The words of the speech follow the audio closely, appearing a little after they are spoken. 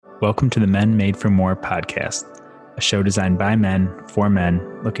Welcome to the Men Made for More podcast, a show designed by men for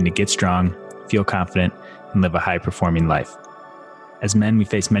men looking to get strong, feel confident, and live a high-performing life. As men, we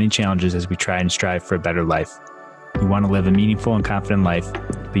face many challenges as we try and strive for a better life. You want to live a meaningful and confident life,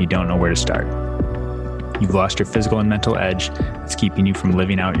 but you don't know where to start. You've lost your physical and mental edge that's keeping you from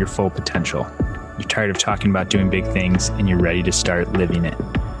living out your full potential. You're tired of talking about doing big things, and you're ready to start living it.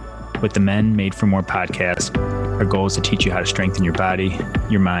 With the Men Made for More podcast, our goal is to teach you how to strengthen your body,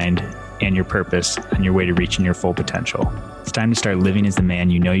 your mind, and your purpose on your way to reaching your full potential. It's time to start living as the man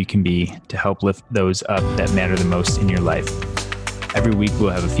you know you can be to help lift those up that matter the most in your life. Every week,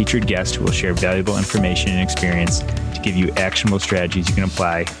 we'll have a featured guest who will share valuable information and experience to give you actionable strategies you can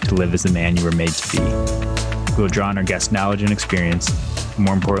apply to live as the man you were made to be. We will draw on our guest's knowledge and experience.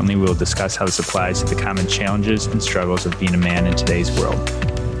 More importantly, we will discuss how this applies to the common challenges and struggles of being a man in today's world.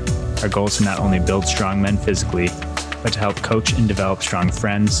 Our goal is to not only build strong men physically, but to help coach and develop strong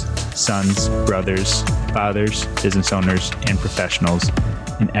friends, sons, brothers, fathers, business owners, and professionals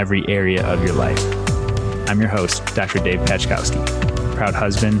in every area of your life. I'm your host, Dr. Dave Pachkowski, proud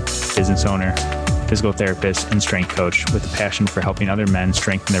husband, business owner, physical therapist, and strength coach with a passion for helping other men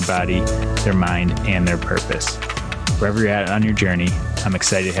strengthen their body, their mind, and their purpose. Wherever you're at on your journey, I'm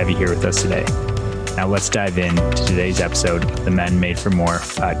excited to have you here with us today. Now let's dive into today's episode of the Men Made for More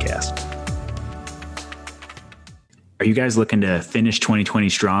podcast. Are you guys looking to finish 2020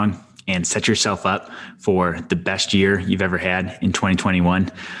 strong and set yourself up for the best year you've ever had in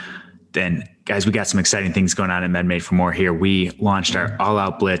 2021? Then guys, we got some exciting things going on at Men Made for More here. We launched our All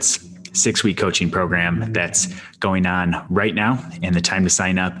Out Blitz 6-week coaching program that's going on right now. And the time to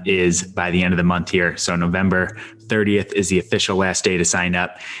sign up is by the end of the month here. So November 30th is the official last day to sign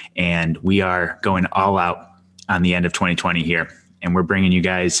up. And we are going all out on the end of 2020 here. And we're bringing you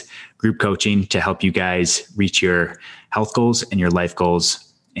guys group coaching to help you guys reach your health goals and your life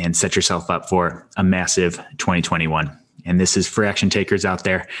goals and set yourself up for a massive 2021. And this is for action takers out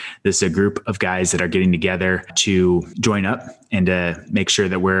there. This is a group of guys that are getting together to join up and to make sure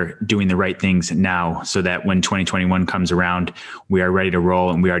that we're doing the right things now so that when 2021 comes around, we are ready to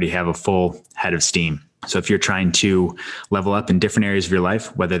roll and we already have a full head of steam. So if you're trying to level up in different areas of your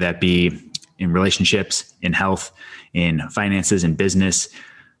life, whether that be in relationships, in health, in finances, in business,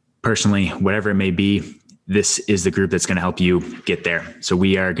 personally, whatever it may be, this is the group that's going to help you get there. So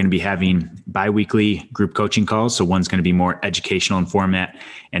we are going to be having bi-weekly group coaching calls. So one's going to be more educational in format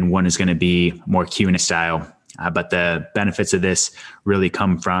and one is going to be more Q&A style. But the benefits of this really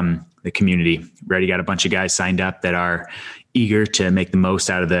come from the community. We already got a bunch of guys signed up that are eager to make the most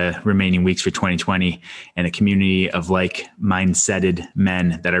out of the remaining weeks for 2020 and a community of like-minded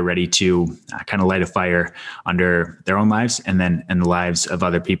men that are ready to kind of light a fire under their own lives and then in the lives of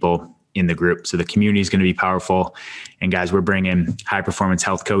other people in the group. So the community is going to be powerful. And guys, we're bringing high performance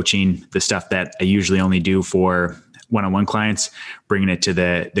health coaching, the stuff that I usually only do for one-on-one clients, bringing it to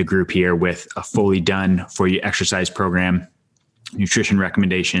the group here with a fully done for you exercise program, nutrition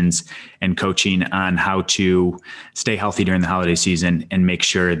recommendations, and coaching on how to stay healthy during the holiday season and make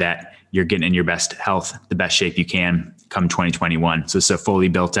sure that you're getting in your best health, the best shape you can come 2021. So it's a fully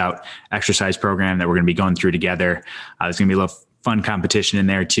built out exercise program that we're going to be going through together. There's going to be a little fun competition in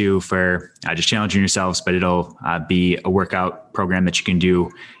there too for just challenging yourselves, but it'll be a workout program that you can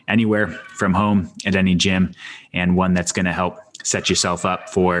do anywhere from home at any gym and one that's going to help set yourself up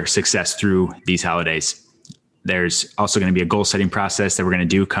for success through these holidays. There's also going to be a goal setting process that we're going to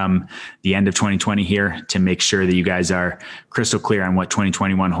do come the end of 2020 here to make sure that you guys are crystal clear on what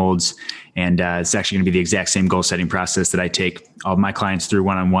 2021 holds. And it's actually going to be the exact same goal setting process that I take all of my clients through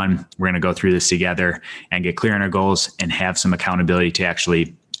one-on-one. We're going to go through this together and get clear on our goals and have some accountability to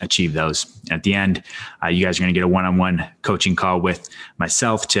actually achieve those. At the end, you guys are going to get a one-on-one coaching call with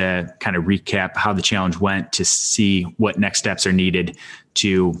myself to kind of recap how the challenge went, to see what next steps are needed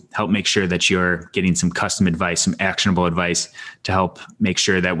to help make sure that you're getting some custom advice, some actionable advice to help make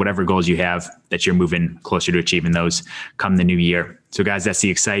sure that whatever goals you have, that you're moving closer to achieving those come the new year. So guys, that's the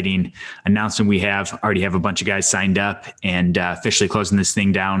exciting announcement we have. Already have a bunch of guys signed up and officially closing this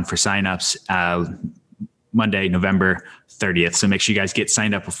thing down for signups Monday, November 30th. So make sure you guys get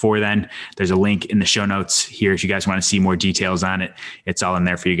signed up before then. There's a link in the show notes here if you guys want to see more details on it. It's all in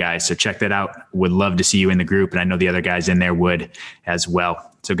there for you guys. So check that out. Would love to see you in the group. And I know the other guys in there would as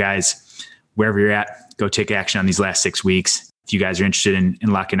well. So guys, wherever you're at, go take action on these last 6 weeks. If you guys are interested in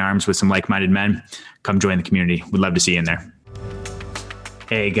locking arms with some like-minded men, come join the community. We'd love to see you in there.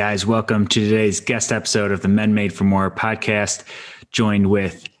 Hey guys, welcome to today's guest episode of the Men Made for More podcast, joined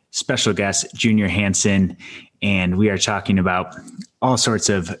with special guest Junior Hansen. And we are talking about all sorts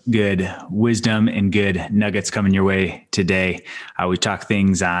of good wisdom and good nuggets coming your way today. We talk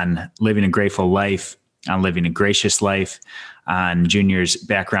things on living a grateful life, on living a gracious life, on Junior's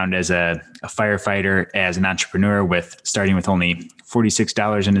background as a firefighter, as an entrepreneur, with starting with only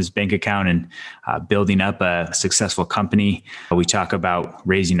 $46 in his bank account and building up a successful company. We talk about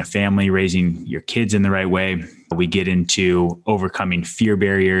raising a family, raising your kids in the right way. We get into overcoming fear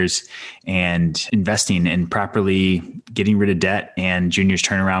barriers and investing and properly getting rid of debt and Junior's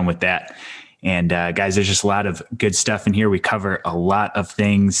turnaround with that. And guys, there's just a lot of good stuff in here. We cover a lot of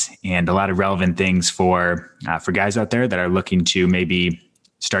things and a lot of relevant things for guys out there that are looking to maybe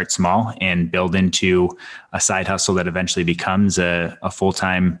start small and build into a side hustle that eventually becomes a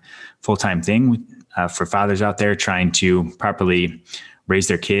full-time thing. For fathers out there trying to properly raise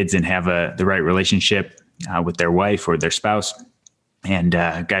their kids and have the right relationship with their wife or their spouse. And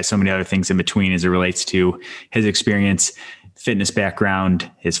guys, so many other things in between as it relates to his experience, fitness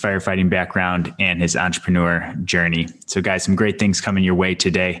background, his firefighting background, and his entrepreneur journey. So guys, some great things coming your way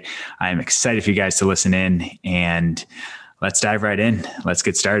today. I'm excited for you guys to listen in, and let's dive right in. Let's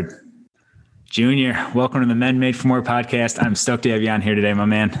get started. Junior, welcome to the Men Made for More podcast. I'm stoked to have you on here today, my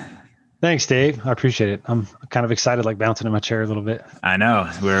man. Thanks, Dave. I appreciate it. I'm kind of excited, like bouncing in my chair a little bit. I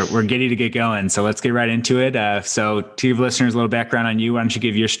know. We're giddy to get going. So let's get right into it. So to give listeners a little background on you, why don't you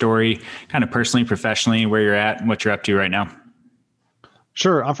give your story kind of personally, professionally, where you're at and what you're up to right now?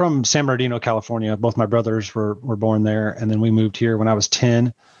 Sure. I'm from San Bernardino, California. Both my brothers were born there. And then we moved here when I was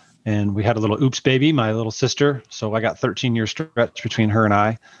 10, and we had a little oops baby, my little sister. So I got 13 years stretch between her and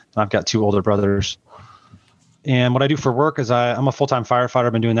I. I've got two older brothers. And what I do for work is I'm a full-time firefighter.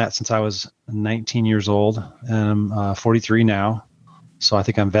 I've been doing that since I was 19 years old, and I'm 43 now. So I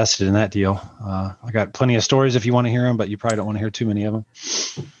think I'm vested in that deal. I got plenty of stories if you want to hear them, but you probably don't want to hear too many of them.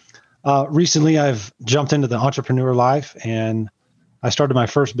 Recently, I've jumped into the entrepreneur life, and I started my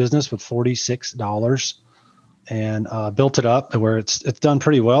first business with $46 and built it up where it's done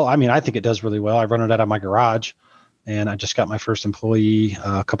pretty well. I mean, I think it does really well. I run it out of my garage, and I just got my first employee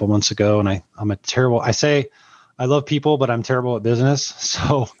a couple months ago. And I say I love people, but I'm terrible at business.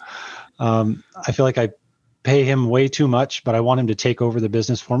 So I feel like I pay him way too much, but I want him to take over the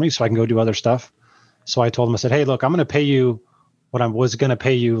business for me so I can go do other stuff. So I told him, I said, hey, look, I'm going to pay you what I was going to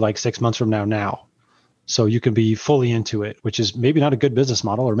pay you like 6 months from now. So you can be fully into it, which is maybe not a good business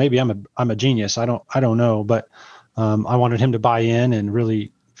model, or maybe I'm a genius. I don't know, but I wanted him to buy in and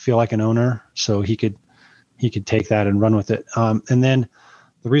really feel like an owner, so he could take that and run with it. And then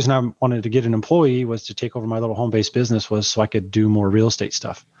the reason I wanted to get an employee was to take over my little home-based business was so I could do more real estate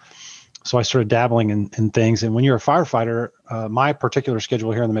stuff. So I started dabbling in things. And when you're a firefighter, my particular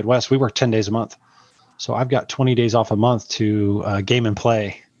schedule here in the Midwest, we work 10 days a month. So I've got 20 days off a month to game and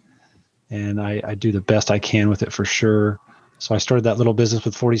play. And I do the best I can with it for sure. So I started that little business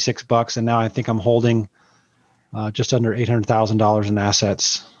with $46, and now I think I'm holding just under $800,000 in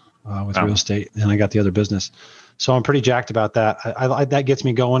assets with real estate, and I got the other business. So I'm pretty jacked about that. I that gets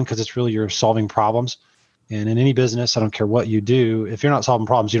me going because it's really you're solving problems. And in any business, I don't care what you do, if you're not solving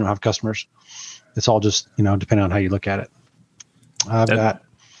problems, you don't have customers. It's all just, depending on how you look at it. I've got a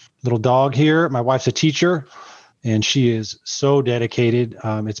little dog here. My wife's a teacher, and she is so dedicated.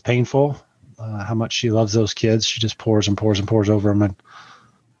 It's painful how much she loves those kids. She just pours and pours and pours over them. And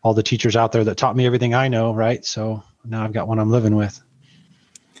all the teachers out there that taught me everything I know, right? So now I've got one I'm living with.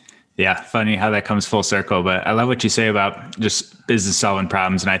 Yeah, funny how that comes full circle. But I love what you say about just business solving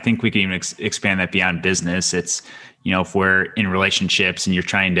problems. And I think we can even expand that beyond business. It's, if we're in relationships and you're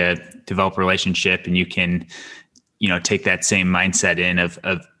trying to develop a relationship, and you can, take that same mindset in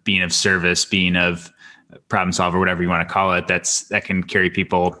of being of service, being of problem solver, whatever you want to call it, that can carry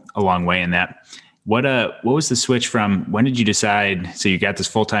people a long way in that. What was the switch from, when did you decide? So you got this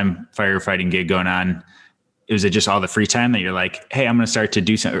full-time firefighting gig going on. Was it just all the free time that you're like, hey, I'm going to start to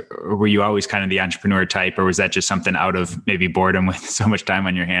do something? Or were you always kind of the entrepreneur type, or was that just something out of maybe boredom with so much time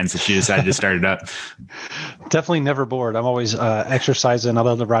on your hands that you decided to start it up? Definitely never bored. I'm always exercising. I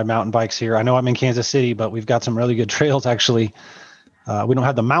love to ride mountain bikes here. I know I'm in Kansas City, but we've got some really good trails actually. We don't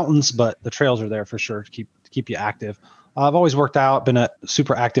have the mountains, but the trails are there for sure to keep you active. I've always worked out, been a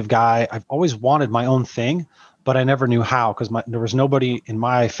super active guy. I've always wanted my own thing, but I never knew how because there was nobody in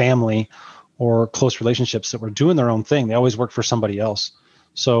my family or close relationships that were doing their own thing. They always worked for somebody else.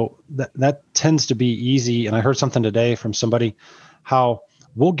 So that tends to be easy. And I heard something today from somebody, how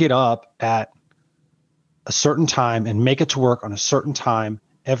we'll get up at a certain time and make it to work on a certain time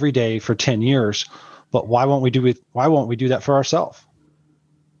every day for 10 years. But why won't we do it? Why won't we do that for ourselves?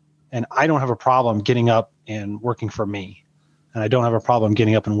 And I don't have a problem getting up and working for me. And I don't have a problem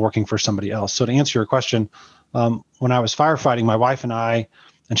getting up and working for somebody else. So to answer your question, When I was firefighting, my wife and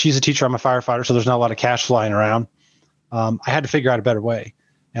she's a teacher, I'm a firefighter, so there's not a lot of cash flying around. I had to figure out a better way.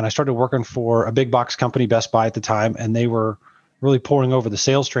 And I started working for a big box company, Best Buy at the time, and they were really pouring over the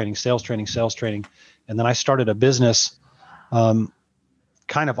sales training. And then I started a business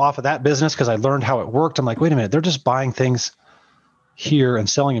kind of off of that business because I learned how it worked. I'm like, wait a minute, they're just buying things here and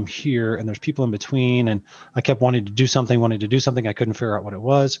selling them here, and there's people in between. And I kept wanting to do something. I couldn't figure out what it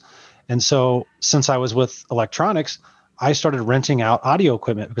was. And so since I was with electronics, I started renting out audio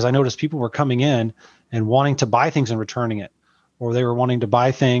equipment because I noticed people were coming in and wanting to buy things and returning it, or they were wanting to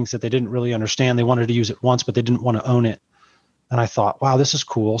buy things that they didn't really understand. They wanted to use it once, but they didn't want to own it. And I thought, wow, this is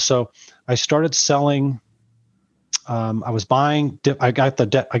cool. So I started selling. I was buying. I got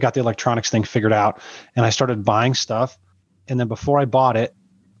the electronics thing figured out, and I started buying stuff. And then before I bought it,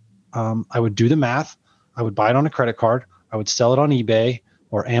 I would do the math. I would buy it on a credit card. I would sell it on eBay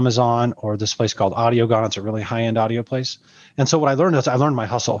or Amazon or this place called AudioGone. It's a really high-end audio place. And so what I learned is I learned my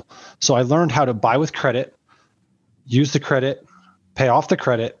hustle. So I learned how to buy with credit, use the credit, pay off the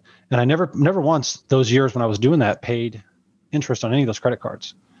credit. And I never once those years when I was doing that paid interest on any of those credit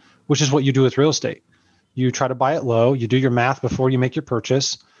cards, which is what you do with real estate. You try to buy it low. You do your math before you make your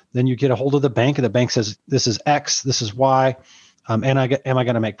purchase. Then you get a hold of the bank, and the bank says, this is X, this is Y. Am I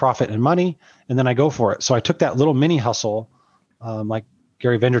going to make profit and money? And then I go for it. So I took that little mini hustle, like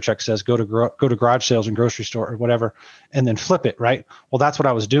Gary Vaynerchuk says, go to garage sales and grocery store or whatever, and then flip it, right? Well, that's what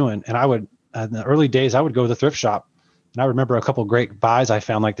I was doing. And I would, in the early days, I would go to the thrift shop. And I remember a couple of great buys. I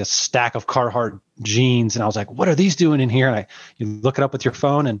found like this stack of Carhartt jeans, and I was like, what are these doing in here? And you look it up with your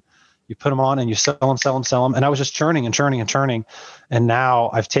phone, and you put them on, and you sell them. And I was just churning. And now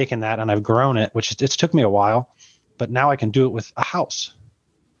I've taken that and I've grown it, which it took me a while, but now I can do it with a house.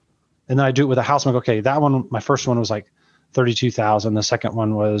 And then I do it with a house. I'm like, okay, that one, my first one was like 32,000. The second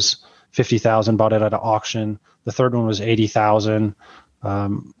one was 50,000, bought it at an auction. The third one was 80,000.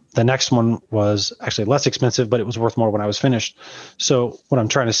 The next one was actually less expensive, but it was worth more when I was finished. So what I'm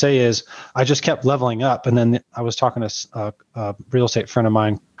trying to say is I just kept leveling up. And then I was talking to a real estate friend of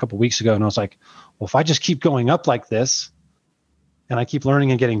mine a couple of weeks ago, and I was like, well, if I just keep going up like this and I keep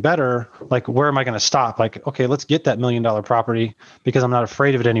learning and getting better, like, where am I going to stop? Like, okay, let's get that $1 million property because I'm not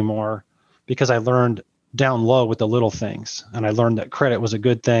afraid of it anymore, because I learned down low with the little things. And I learned that credit was a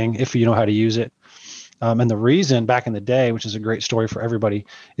good thing if you know how to use it. And the reason back in the day, which is a great story for everybody,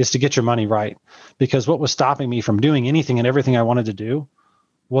 is to get your money right. Because what was stopping me from doing anything and everything I wanted to do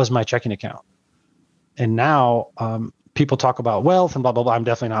was my checking account. And now people talk about wealth and blah, blah, blah. I'm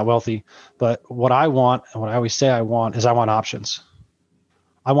definitely not wealthy. But what I want, and what I always say I want, is I want options.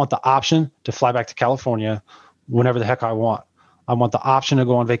 I want the option to fly back to California whenever the heck I want. I want the option to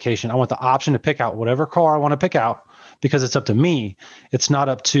go on vacation. I want the option to pick out whatever car I want to pick out, because it's up to me. It's not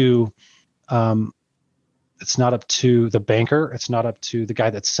up to the banker. It's not up to the guy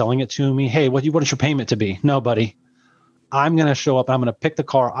that's selling it to me. Hey, what do you want your payment to be? No, buddy. I'm going to show up and I'm going to pick the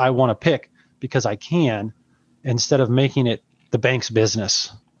car I want to pick because I can, instead of making it the bank's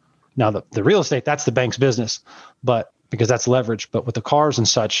business. Now, the real estate, that's the bank's business, but because that's leverage. But with the cars and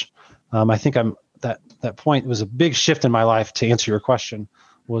such, I think that point was a big shift in my life. To answer your question,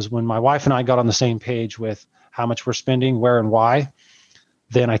 was when my wife and I got on the same page with how much we're spending, where and why.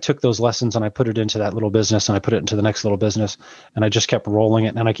 Then I took those lessons and I put it into that little business, and I put it into the next little business, and I just kept rolling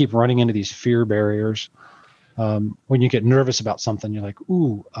it. And I keep running into these fear barriers. When you get nervous about something, you're like,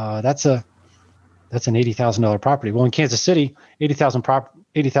 ooh, that's an $80,000 property. Well, in Kansas City,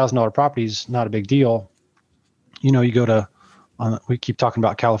 $80,000 property is not a big deal. You know, you go to, we keep talking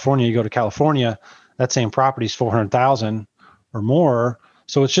about California. You go to California, that same property is 400,000 or more.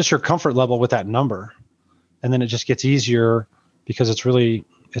 So it's just your comfort level with that number, and then it just gets easier, because it's really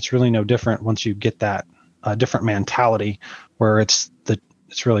no different once you get that different mentality where it's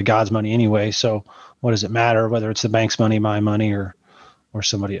really God's money anyway. So what does it matter whether it's the bank's money, my money, or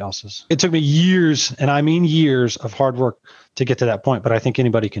somebody else's? It took me years, and I mean years, of hard work to get to that point. But I think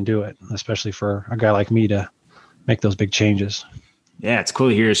anybody can do it, especially for a guy like me to make those big changes. Yeah, it's cool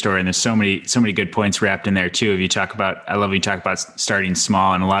to hear your story. And there's so many good points wrapped in there too. I love you talk about starting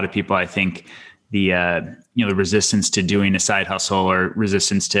small. And a lot of people, I think, the resistance to doing a side hustle, or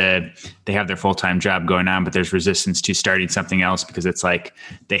resistance to, they have their full-time job going on, but there's resistance to starting something else because it's like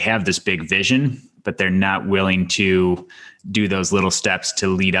they have this big vision, but they're not willing to do those little steps to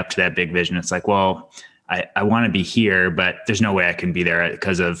lead up to that big vision. It's like, well, I want to be here, but there's no way I can be there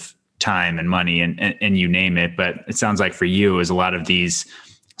because of time and money and you name it. But it sounds like for you is a lot of these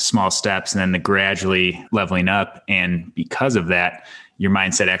small steps and then the gradually leveling up. And because of that, your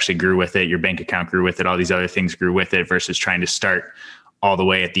mindset actually grew with it. Your bank account grew with it. All these other things grew with it versus trying to start all the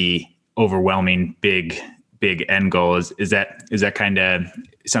way at the overwhelming big big end goal. Is that kind of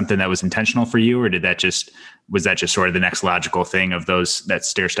something that was intentional for you, or was that just sort of the next logical thing of that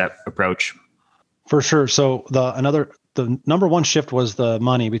stair step approach? For sure. So the number one shift was the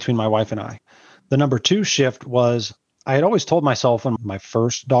money between my wife and I. The number two shift was I had always told myself when my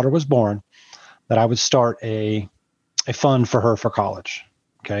first daughter was born that I would start a fund for her for college.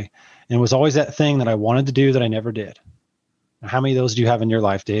 Okay. And it was always that thing that I wanted to do that I never did. Now, how many of those do you have in your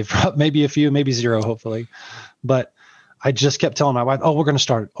life, Dave? Maybe a few, maybe zero, hopefully. But I just kept telling my wife, oh, we're going to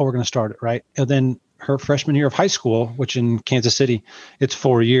start it. Oh, we're going to start it. Right. And then her freshman year of high school, which in Kansas City, it's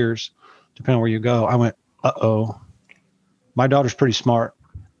 4 years, depending on where you go. I went, uh-oh, my daughter's pretty smart.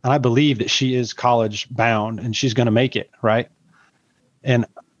 And I believe that she is college bound and she's going to make it. Right. And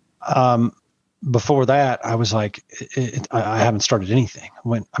before that, I was like, I haven't started anything.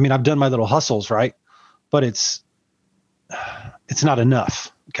 I've done my little hustles, right? But it's not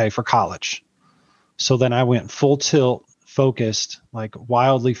enough, okay, for college. So then I went full tilt, focused, like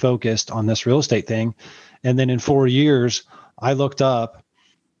wildly focused on this real estate thing. And then in 4 years, I looked up,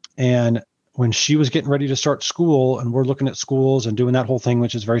 and when she was getting ready to start school, and we're looking at schools and doing that whole thing,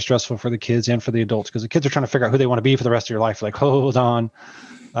 which is very stressful for the kids and for the adults, because the kids are trying to figure out who they want to be for the rest of your life. Like, hold on.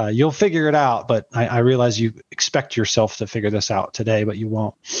 You'll figure it out, but I realize you expect yourself to figure this out today, but you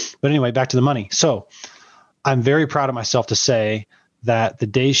won't. But anyway, back to the money. So I'm very proud of myself to say that the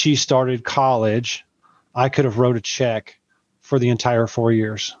day she started college, I could have wrote a check for the entire 4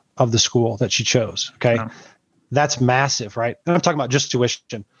 years of the school that she chose. Okay. Wow. That's massive, right? And I'm talking about just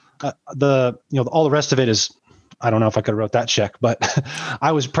tuition. All the rest of it is, I don't know if I could have wrote that check, but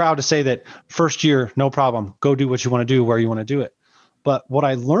I was proud to say that first year, no problem. Go do what you want to do, where you want to do it. But what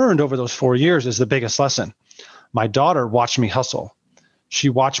I learned over those 4 years is the biggest lesson. My daughter watched me hustle. She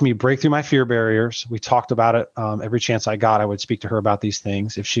watched me break through my fear barriers. We talked about it. Every chance I got, I would speak to her about these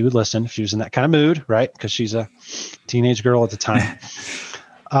things. If she would listen, if she was in that kind of mood, right? Because she's a teenage girl at the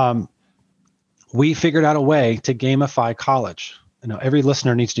time. We figured out a way to gamify college. Every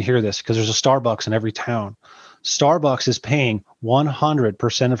listener needs to hear this because there's a Starbucks in every town. Starbucks is paying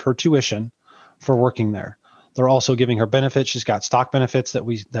 100% of her tuition for working there. They're also giving her benefits. She's got stock benefits that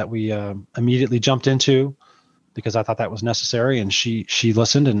we immediately jumped into because I thought that was necessary. And she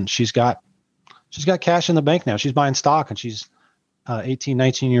listened, and she's got cash in the bank now. She's buying stock, and she's 18,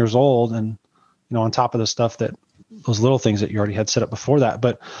 19 years old. And, on top of the stuff those little things that you already had set up before that.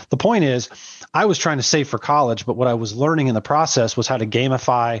 But the point is, I was trying to save for college, but what I was learning in the process was how to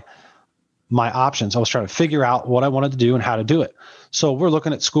gamify my options. I was trying to figure out what I wanted to do and how to do it. So we're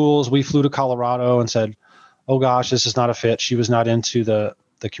looking at schools. We flew to Colorado and said, oh gosh, this is not a fit. She was not into the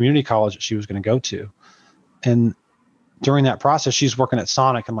community college that she was going to go to. And during that process, she's working at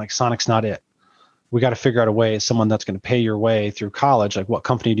Sonic. I'm like, Sonic's not it. We got to figure out a way, someone that's going to pay your way through college. Like, what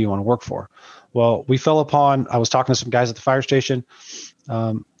company do you want to work for? Well, I was talking to some guys at the fire station,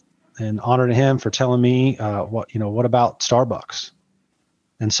 and honor to him for telling me, what about Starbucks?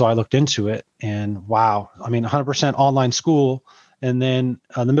 And so I looked into it, and wow, 100% online school. And then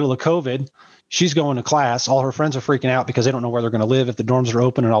in the middle of COVID, she's going to class. All her friends are freaking out because they don't know where they're going to live if the dorms are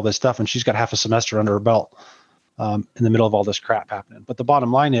open and all this stuff. And she's got half a semester under her belt in the middle of all this crap happening. But the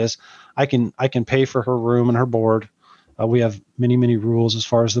bottom line is I can pay for her room and her board. We have many, many rules as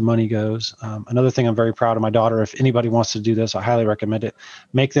far as the money goes. Another thing I'm very proud of my daughter. If anybody wants to do this, I highly recommend it.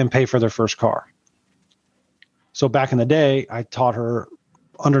 Make them pay for their first car. So back in the day, I taught her,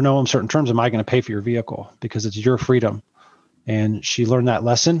 under no uncertain terms, am I going to pay for your vehicle? Because it's your freedom. And she learned that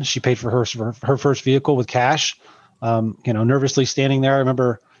lesson. She paid for her first vehicle with cash, nervously standing there. I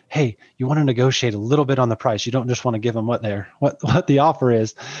remember, hey, you want to negotiate a little bit on the price. You don't just want to give them what the offer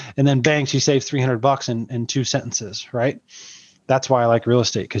is. And then bang, she saves $300 in 2 sentences, right? That's why I like real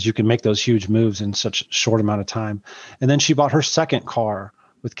estate, because you can make those huge moves in such a short amount of time. And then she bought her second car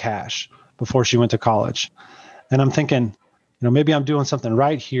with cash before she went to college. And I'm thinking, maybe I'm doing something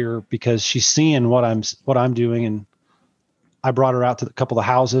right here because she's seeing what I'm doing. And I brought her out to a couple of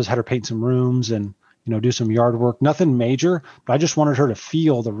houses, had her paint some rooms and, do some yard work, nothing major, but I just wanted her to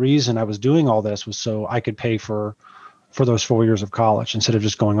feel the reason I was doing all this was so I could pay for those 4 years of college instead of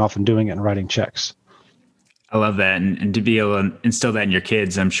just going off and doing it and writing checks. I love that. And to be able to instill that in your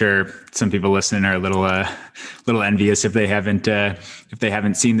kids, I'm sure some people listening are a little envious if they haven't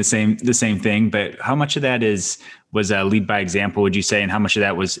seen the same thing. But how much of that was lead by example, would you say? And how much of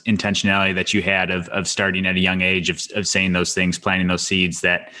that was intentionality that you had of starting at a young age of saying those things, planting those seeds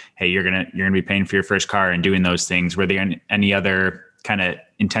that, hey, you're going to be paying for your first car and doing those things? Were there any other kind of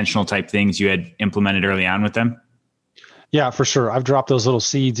intentional type things you had implemented early on with them? Yeah, for sure. I've dropped those little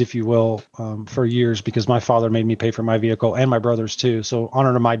seeds, if you will, for years because my father made me pay for my vehicle and my brothers too. So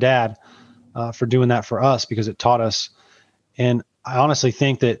honor to my dad. for doing that for us, because it taught us. And I honestly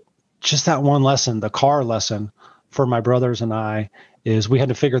think that just that one lesson, the car lesson for my brothers and I, is we had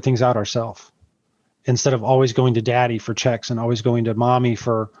to figure things out ourselves instead of always going to daddy for checks and always going to mommy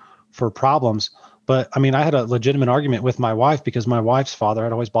for problems. But I mean, I had a legitimate argument with my wife because my wife's father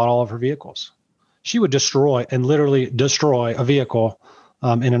had always bought all of her vehicles. She would literally destroy a vehicle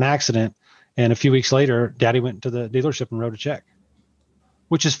in an accident. And a few weeks later, daddy went to the dealership and wrote a check,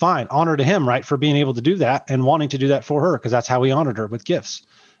 which is fine. Honor to him, right? For being able to do that and wanting to do that for her, because that's how we honored her with gifts.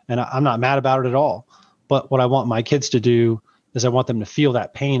 And I'm not mad about it at all. But what I want my kids to do is I want them to feel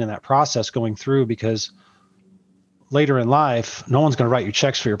that pain and that process going through, because later in life, no one's going to write you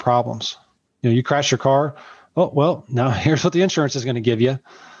checks for your problems. You crash your car. Oh, well, now here's what the insurance is going to give you.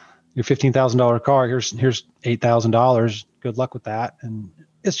 Your $15,000 car. Here's $8,000. Good luck with that. And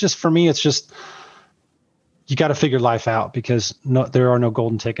it's just, for me, it's just, you got to figure life out, because there are no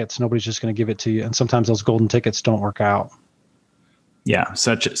golden tickets. Nobody's just going to give it to you. And sometimes those golden tickets don't work out. Yeah,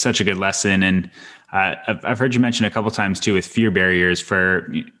 such a good lesson. And I've heard you mention a couple of times too with fear barriers.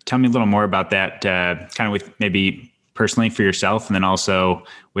 Tell me a little more about that, kind of with maybe personally for yourself, and then also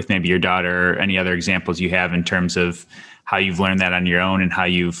with maybe your daughter, or any other examples you have in terms of how you've learned that on your own and how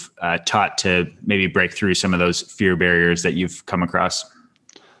you've taught to maybe break through some of those fear barriers that you've come across.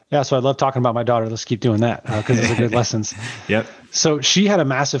 Yeah, so I love talking about my daughter. Let's keep doing that because those are good lessons. Yep. So she had a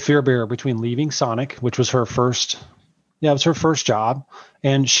massive fear barrier between leaving Sonic, which was her first job,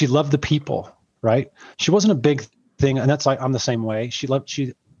 and she loved the people, right? She wasn't a big thing, and that's like, I'm the same way. She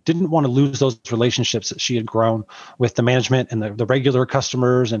didn't want to lose those relationships that she had grown with the management and the regular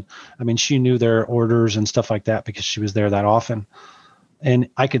customers. And I mean, she knew their orders and stuff like that because she was there that often. And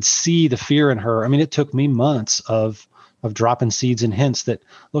I could see the fear in her. I mean, it took me months of dropping seeds and hints that,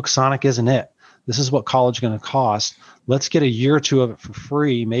 look, Sonic isn't it. This is what college is going to cost. Let's get a year or two of it for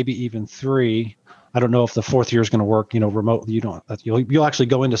free, maybe even 3. I don't know if the 4th year is going to work, remotely. You'll actually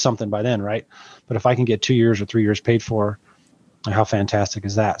go into something by then, right? But if I can get 2 years or 3 years paid for, how fantastic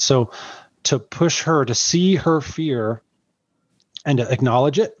is that? So to push her to see her fear and to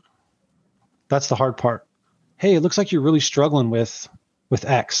acknowledge it, that's the hard part. Hey, it looks like you're really struggling with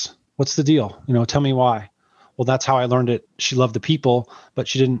X. What's the deal? Tell me why. Well, that's how I learned it. She loved the people, but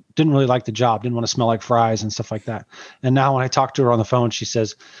she didn't really like the job, didn't want to smell like fries and stuff like that. And now when I talk to her on the phone, she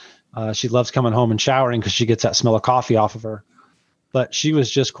says she loves coming home and showering because she gets that smell of coffee off of her. But she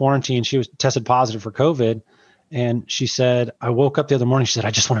was just quarantined. She was tested positive for COVID. And she said, I woke up the other morning. She said,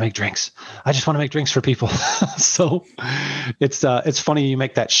 I just want to make drinks. I just want to make drinks for people. So it's funny you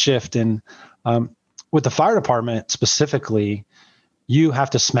make that shift. And with the fire department specifically, you have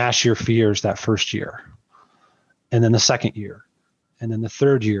to smash your fears that first year, and then the second year, and then the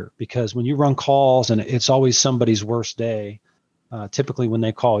third year. Because when you run calls and it's always somebody's worst day, typically when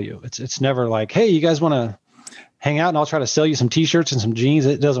they call you, it's never like, hey, you guys want to hang out and I'll try to sell you some t-shirts and some jeans.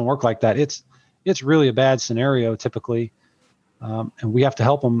 It doesn't work like that. It's really a bad scenario typically. And we have to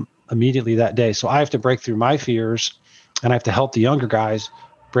help them immediately that day. So I have to break through my fears, and I have to help the younger guys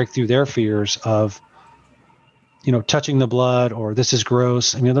break through their fears of, touching the blood, or this is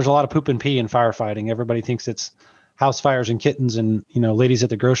gross. I mean, there's a lot of poop and pee in firefighting. Everybody thinks it's house fires and kittens and, ladies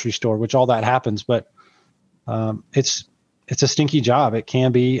at the grocery store, which all that happens. But it's a stinky job. It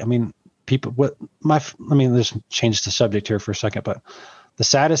can be. I mean, let's change the subject here for a second, but the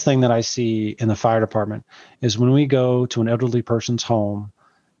saddest thing that I see in the fire department is when we go to an elderly person's home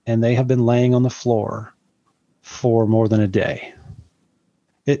and they have been laying on the floor for more than a day.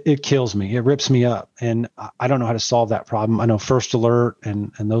 It kills me. It rips me up. And I don't know how to solve that problem. I know First Alert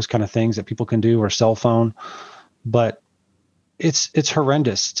and those kind of things that people can do, or cell phone, but it's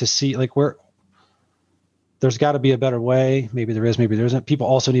horrendous to see, like, where there's got to be a better way. Maybe there is, maybe there isn't. People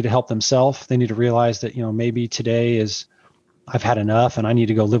also need to help themselves. They need to realize that, maybe today is, I've had enough and I need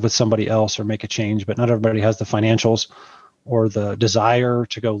to go live with somebody else or make a change. But not everybody has the financials or the desire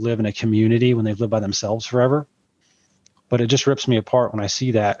to go live in a community when they've lived by themselves forever. But it just rips me apart when I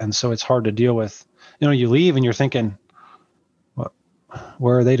see that. And so it's hard to deal with. You leave and you're thinking,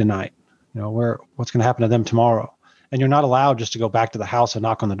 where are they tonight? What's going to happen to them tomorrow? And you're not allowed just to go back to the house and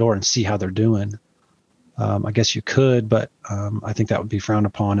knock on the door and see how they're doing. I guess you could, but I think that would be frowned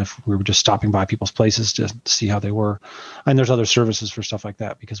upon if we were just stopping by people's places to see how they were. And there's other services for stuff like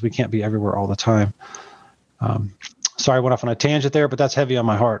that because we can't be everywhere all the time. Sorry, I went off on a tangent there, but that's heavy on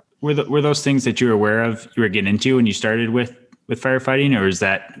my heart. Were those things that you were aware of, you were getting into when you started with firefighting, or was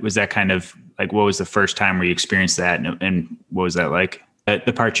that kind of like, what was the first time where you experienced that, and what was that like?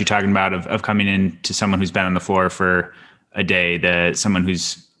 The part you're talking about of coming in to someone who's been on the floor for a day, someone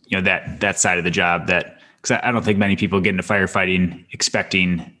who's, that side of the job, that, because I don't think many people get into firefighting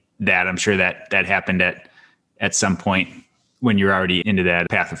expecting that. I'm sure that happened at some point when you're already into that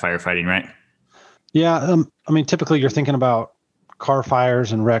path of firefighting, right? Yeah. I mean, typically you're thinking about car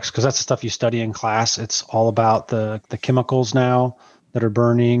fires and wrecks because that's the stuff you study in class. It's all about the chemicals now that are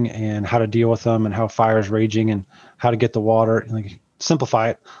burning and how to deal with them and how fire is raging and how to get the water. Like, simplify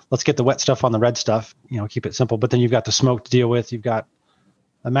it. Let's get the wet stuff on the red stuff, keep it simple. But then you've got the smoke to deal with. You've got,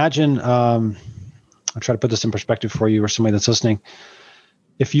 imagine, I'll try to put this in perspective for you or somebody that's listening.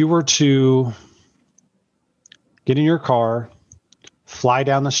 If you were to get in your car, fly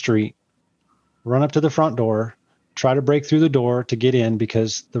down the street, run up to the front door, try to break through the door to get in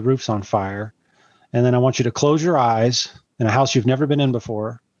because the roof's on fire. And then I want you to close your eyes in a house you've never been in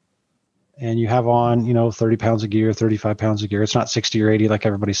before. And you have on, 30 pounds of gear, 35 pounds of gear. It's not 60 or 80 like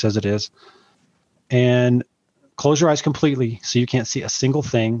everybody says it is. And close your eyes completely so you can't see a single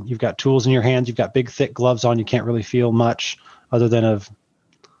thing. You've got tools in your hands. You've got big, thick gloves on. You can't really feel much other than of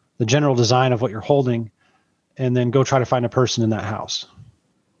the general design of what you're holding. And then go try to find a person in that house.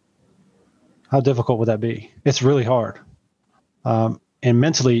 How difficult would that be? It's really hard. And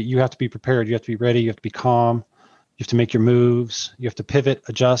mentally, you have to be prepared. You have to be ready. You have to be calm. You have to make your moves. You have to pivot,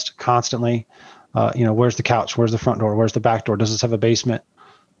 adjust constantly. Where's the couch? Where's the front door? Where's the back door? Does this have a basement?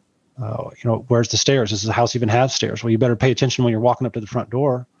 Where's the stairs? Does the house even have stairs? Well, you better pay attention when you're walking up to the front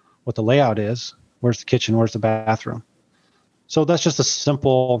door, what the layout is. Where's the kitchen? Where's the bathroom? So that's just a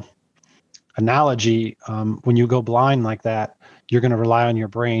simple analogy. When you go blind like that, you're going to rely on your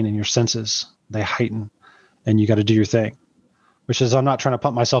brain and your senses. They heighten, and you got to do your thing, which is, I'm not trying to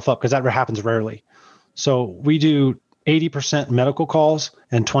pump myself up because that happens rarely. So we do 80% medical calls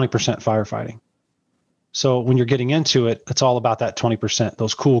and 20% firefighting. So when you're getting into it, it's all about that 20%,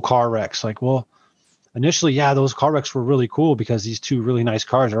 those cool car wrecks. Like, well, initially, yeah, those car wrecks were really cool because these two really nice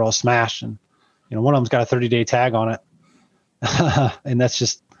cars are all smashed. And, one of them's got a 30-day tag on it. And that's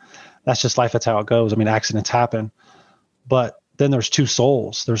just life. That's how it goes. I mean, accidents happen. But then there's two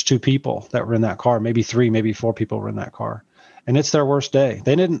souls. There's two people that were in that car, maybe three, maybe four people were in that car. And it's their worst day.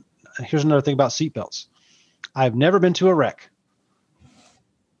 Here's another thing about seatbelts. I've never been to a wreck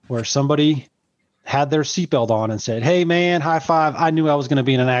where somebody had their seatbelt on and said, "Hey man, high five. I knew I was going to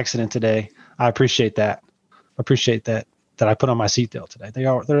be in an accident today. I appreciate that. That I put on my seatbelt today."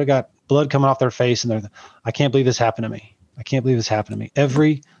 They got blood coming off their face and I can't believe this happened to me. I can't believe this happened to me.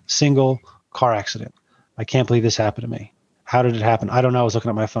 Every single car accident. I can't believe this happened to me. How did it happen? I don't know. I was looking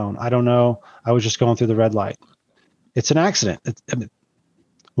at my phone. I don't know. I was just going through the red light. It's an accident.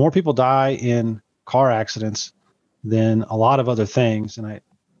 More people die in car accidents than a lot of other things. And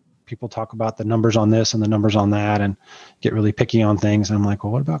people talk about the numbers on this and the numbers on that and get really picky on things. And I'm like,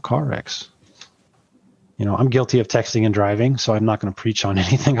 well, what about car wrecks? I'm guilty of texting and driving, so I'm not going to preach on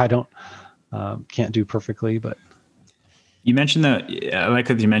anything I can't do perfectly. But you mentioned I like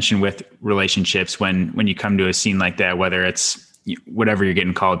what you mentioned with relationships when you come to a scene like that, whether it's whatever you're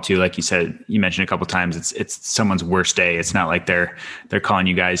getting called to, like you said, you mentioned a couple of times, it's someone's worst day. It's not like they're calling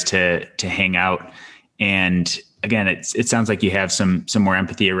you guys to hang out. And again, it sounds like you have some more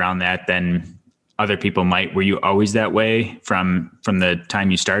empathy around that than other people might. Were you always that way from the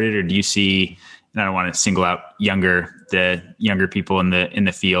time you started, or do you see, and I don't want to single out the younger people in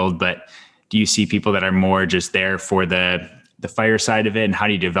the field, but do you see people that are more just there for the fire side of it? And how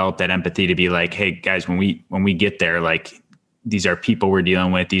do you develop that empathy to be like, hey guys, when we get there, like, these are people we're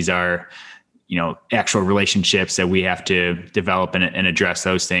dealing with. These are, actual relationships that we have to develop and address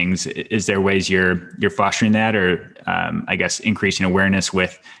those things. Is there ways you're fostering that, or I guess increasing awareness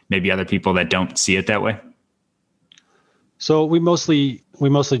with maybe other people that don't see it that way? So we mostly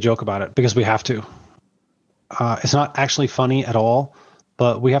joke about it because we have to. It's not actually funny at all,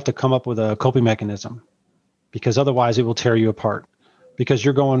 but we have to come up with a coping mechanism because otherwise it will tear you apart. Because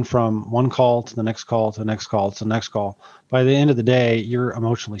you're going from one call to the next call to the next call to the next call. By the end of the day, you're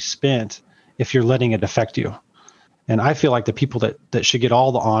emotionally spent if you're letting it affect you. And I feel like the people that should get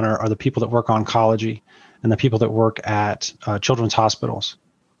all the honor are the people that work on oncology and the people that work at children's hospitals.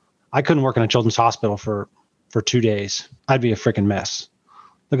 I couldn't work in a children's hospital for 2 days. I'd be a freaking mess.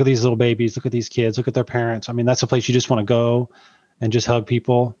 Look at these little babies. Look at these kids. Look at their parents. I mean, that's a place you just want to go and just hug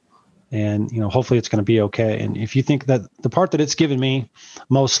people. And, hopefully it's going to be okay. And if you think that the part that it's given me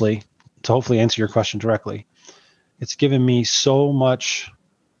mostly, to hopefully answer your question directly, it's given me so much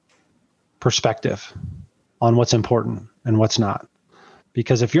perspective on what's important and what's not.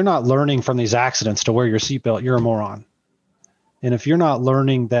 Because if you're not learning from these accidents to wear your seatbelt, you're a moron. And if you're not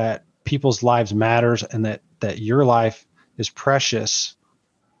learning that people's lives matters and that your life is precious,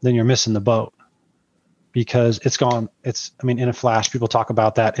 then you're missing the boat. Because it's gone. In a flash. People talk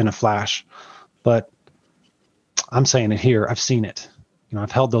about that in a flash. But I'm saying it here. I've seen it.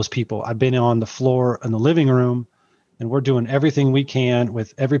 I've held those people. I've been on the floor in the living room, and we're doing everything we can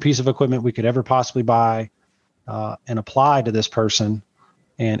with every piece of equipment we could ever possibly buy and apply to this person.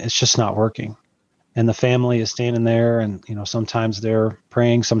 And it's just not working. And the family is standing there, and, sometimes they're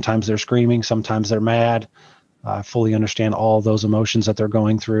praying, sometimes they're screaming, sometimes they're mad. I fully understand all those emotions that they're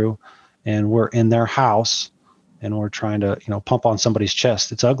going through. And we're in their house, and we're trying to, pump on somebody's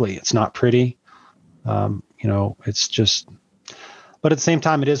chest. It's ugly. It's not pretty. It's just, but at the same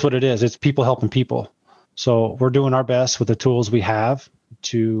time, it is what it is. It's people helping people. So we're doing our best with the tools we have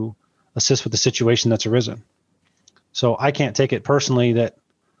to assist with the situation that's arisen. So I can't take it personally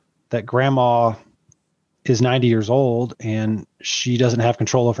that grandma is 90 years old and she doesn't have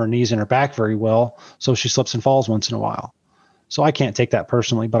control of her knees and her back very well. So she slips and falls once in a while. So I can't take that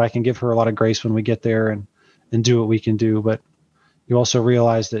personally, but I can give her a lot of grace when we get there and do what we can do. But you also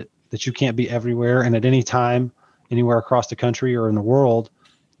realize that you can't be everywhere. And at any time, anywhere across the country or in the world,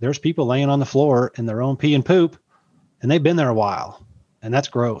 there's people laying on the floor in their own pee and poop, and they've been there a while, and that's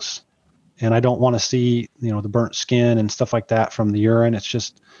gross. And I don't want to see, the burnt skin and stuff like that from the urine. It's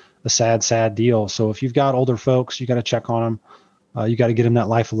just a sad, sad deal. So if you've got older folks, you got to check on them. You got to get them that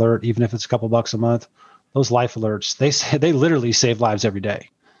life alert, even if it's a couple bucks a month. Those life alerts, they literally save lives every day.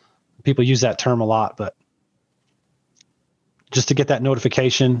 People use that term a lot, but just to get that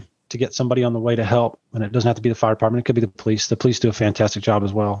notification, to get somebody on the way to help, and it doesn't have to be the fire department, it could be the police. The police do a fantastic job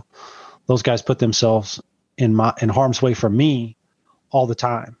as well. Those guys put themselves in harm's way for me all the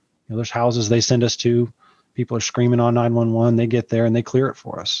time. There's houses they send us to. People are screaming on 911. They get there and they clear it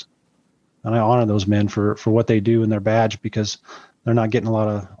for us. And I honor those men for what they do in their badge, because they're not getting a lot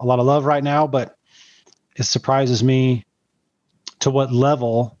of love right now. But it surprises me to what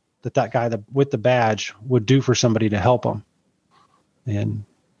level that guy with the badge would do for somebody to help them. And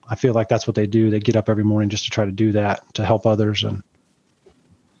I feel like that's what they do. They get up every morning just to try to do that, to help others. And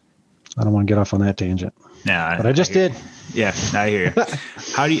I don't want to get off on that tangent. Yeah, but I just did. Yeah, I hear you.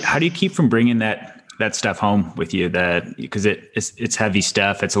 How do you keep from bringing that stuff home with you? Because it's heavy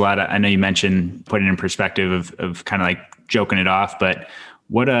stuff. It's a lot of, I know you mentioned putting it in perspective of kind of like joking it off, but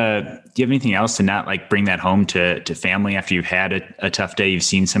what, do you have anything else to not like bring that home to family after you've had a tough day? You've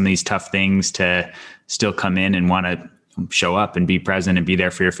seen some of these tough things, to still come in and want to show up and be present and be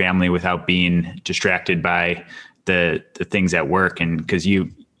there for your family without being distracted by the things at work. And because you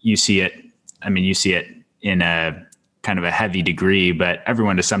see it, you see it in a kind of a heavy degree, but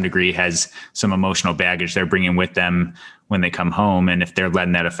everyone to some degree has some emotional baggage they're bringing with them when they come home. And if they're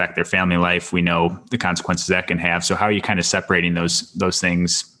letting that affect their family life, we know the consequences that can have. So how are you kind of separating those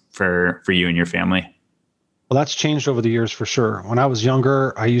things for you and your family? Well, that's changed over the years for sure. When I was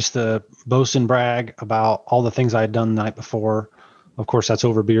younger, I used to boast and brag about all the things I had done the night before. Of course, that's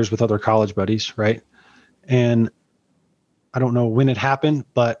over beers with other college buddies, right? And I don't know when it happened,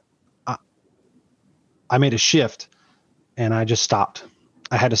 but I made a shift and I just stopped.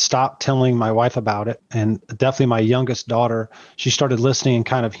 I had to stop telling my wife about it. And definitely my youngest daughter, she started listening and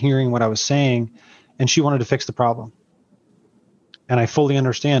kind of hearing what I was saying, and she wanted to fix the problem. And I fully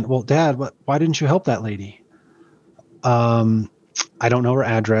understand. Well, Dad, why didn't you help that lady? I don't know her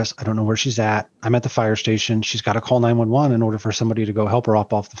address. I don't know where she's at. I'm at the fire station. She's got to call 911 in order for somebody to go help her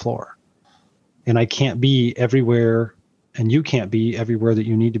up off the floor. And I can't be everywhere, and you can't be everywhere that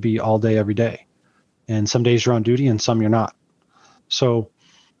you need to be all day, every day. And some days you're on duty and some you're not. So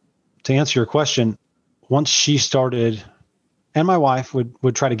to answer your question, once she started, and my wife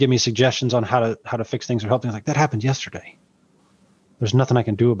would try to give me suggestions on how to fix things or help things, like that happened yesterday. There's nothing I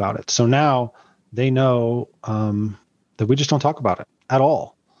can do about it. So now they know that we just don't talk about it at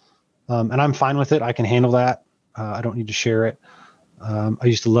all. And I'm fine with it. I can handle that. I don't need to share it. I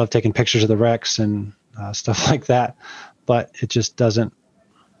used to love taking pictures of the wrecks and stuff like that, but it just doesn't,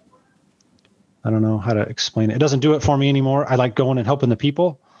 I don't know how to explain it. It doesn't do it for me anymore. I like going and helping the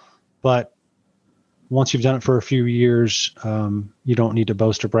people, but once you've done it for a few years, you don't need to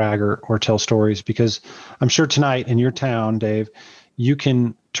boast or brag or tell stories, because I'm sure tonight in your town, Dave, you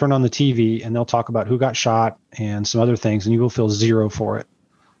can turn on the TV and they'll talk about who got shot and some other things, and you will feel zero for it,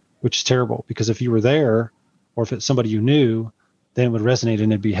 which is terrible, because if you were there or if it's somebody you knew, then it would resonate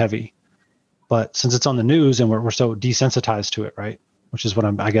and it'd be heavy. But since it's on the news and we're so desensitized to it, right? Which is what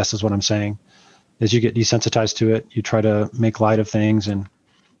I guess is what I'm saying, is you get desensitized to it. You try to make light of things and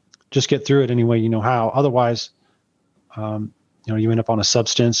just get through it any way you know how. Otherwise, you end up on a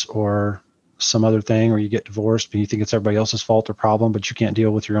substance or some other thing, or you get divorced, but you think it's everybody else's fault or problem, but you can't deal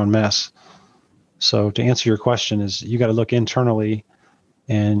with your own mess. So to answer your question is, you got to look internally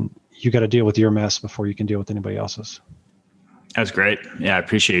and you got to deal with your mess before you can deal with anybody else's. That's great. Yeah, I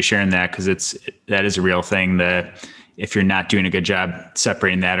appreciate you sharing that, because that is a real thing. if you're not doing a good job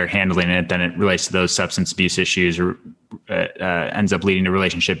separating that or handling it, then it relates to those substance abuse issues or ends up leading to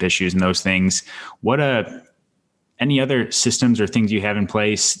relationship issues and those things. Any other systems or things you have in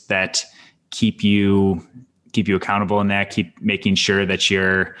place that keep you accountable in that, keep making sure that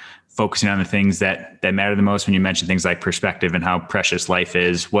you're focusing on the things that matter the most? When you mention things like perspective and how precious life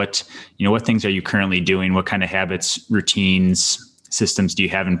is, what things are you currently doing? What kind of habits, routines, systems do you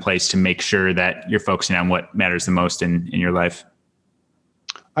have in place to make sure that you're focusing on what matters the most in your life?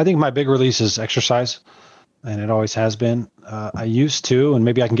 I think my big release is exercise, and it always has been. I used to, and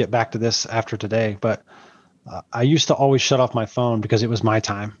maybe I can get back to this after today, but I used to always shut off my phone because it was my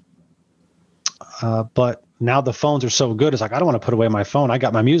time. But now the phones are so good. It's like, I don't want to put away my phone. I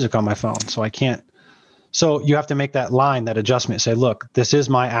got my music on my phone, so I can't. So you have to make that line, that adjustment, say, look, this is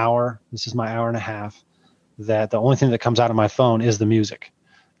my hour. This is my hour and a half. That the only thing that comes out of my phone is the music.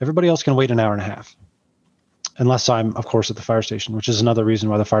 Everybody else can wait an hour and a half. Unless I'm, of course, at the fire station, which is another reason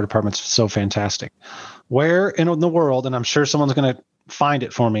why the fire department's so fantastic. Where in the world, and I'm sure someone's going to find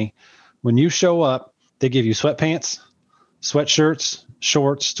it for me, when you show up, they give you sweatpants, sweatshirts,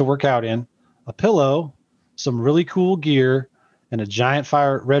 shorts to work out in, a pillow, some really cool gear, and a giant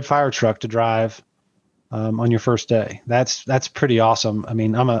red fire truck to drive on your first day. That's pretty awesome. I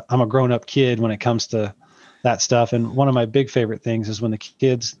mean, I'm a grown-up kid when it comes to that stuff. And one of my big favorite things is when the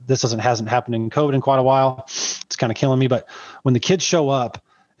kids, hasn't happened in COVID in quite a while. It's kind of killing me, but when the kids show up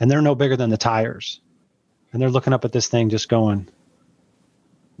and they're no bigger than the tires and they're looking up at this thing just going,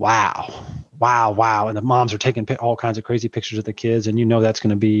 wow, wow, wow. And the moms are taking all kinds of crazy pictures of the kids. And that's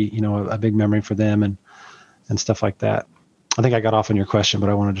going to be, a big memory for them and stuff like that. I think I got off on your question, but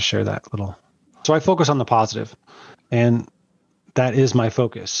I wanted to share that little. So I focus on the positive, and that is my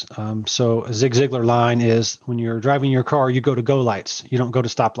focus. So a Zig Ziglar line is, when you're driving your car, you go to go lights. You don't go to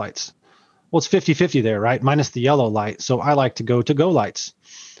stop lights. Well, it's 50-50 there, right? Minus the yellow light. So I like to go to go lights.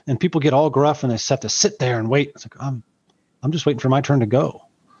 And people get all gruff and they have to sit there and wait. It's like, I'm just waiting for my turn to go.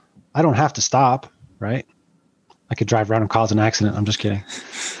 I don't have to stop, right? I could drive around and cause an accident. I'm just kidding.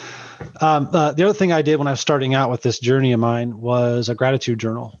 The other thing I did when I was starting out with this journey of mine was a gratitude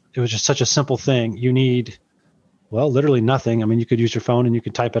journal. It was just such a simple thing. You need, literally nothing. I mean, you could use your phone and you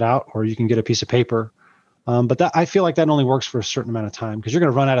could type it out, or you can get a piece of paper. But that, I feel like that only works for a certain amount of time, because you're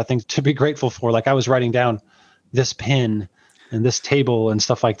going to run out of things to be grateful for. Like I was writing down this pen and this table and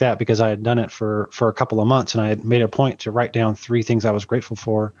stuff like that because I had done it for a couple of months, and I had made a point to write down 3 things I was grateful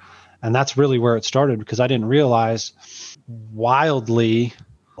for. And that's really where it started, because I didn't realize wildly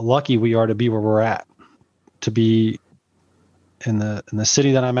lucky we are to be where we're at, to be in the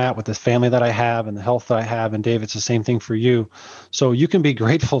city that I'm at, with the family that I have and the health that I have. And Dave, it's the same thing for you. So you can be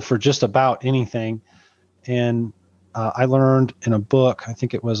grateful for just about anything. And I learned in a book, I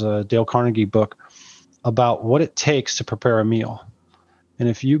think it was a Dale Carnegie book, about what it takes to prepare a meal. And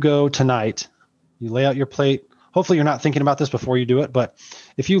if you go tonight, you lay out your plate. Hopefully you're not thinking about this before you do it, but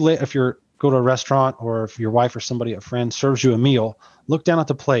if you go to a restaurant, or if your wife or somebody, a friend, serves you a meal, look down at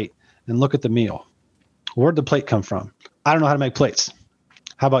the plate and look at the meal. Where'd the plate come from? I don't know how to make plates.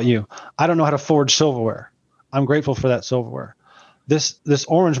 How about you? I don't know how to forge silverware. I'm grateful for that silverware. This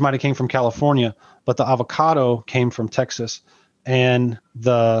orange might have came from California, but the avocado came from Texas, and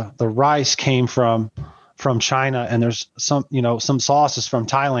the rice came from China, and there's some sauces from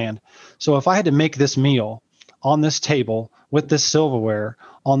Thailand. So if I had to make this meal on this table with this silverware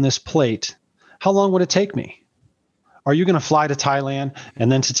on this plate, how long would it take me? Are you going to fly to Thailand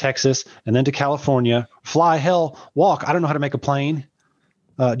and then to Texas and then to California? Fly, hell, walk. I don't know how to make a plane.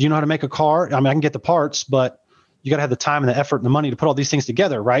 Do you know how to make a car? I mean, I can get the parts, but you got to have the time and the effort and the money to put all these things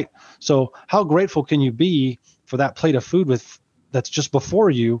together, right? So how grateful can you be for that plate of food that's just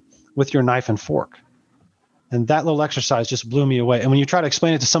before you with your knife and fork? And that little exercise just blew me away. And when you try to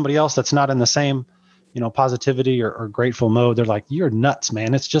explain it to somebody else that's not in the same, positivity or grateful mode, they're like, you're nuts,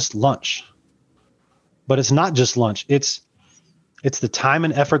 man. It's just lunch. But it's not just lunch. It's the time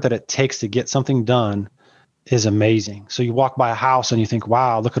and effort that it takes to get something done is amazing. So you walk by a house and you think,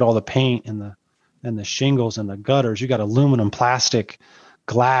 wow, look at all the paint and the shingles and the gutters. You got aluminum, plastic,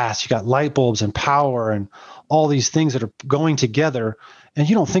 glass, you got light bulbs and power and all these things that are going together, and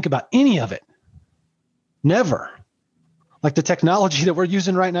you don't think about any of it. Never. Like the technology that we're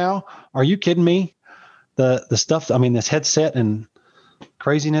using right now. Are you kidding me? The stuff, I mean, this headset and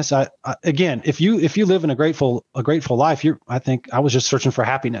craziness. Again, if you live in a grateful life, I think I was just searching for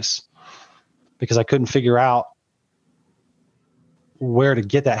happiness because I couldn't figure out where to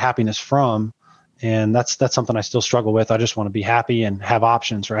get that happiness from. And that's something I still struggle with. I just want to be happy and have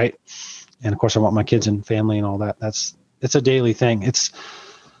options, right? And of course I want my kids and family and all that. It's a daily thing.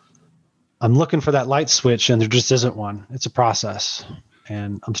 I'm looking for that light switch and there just isn't one. It's a process.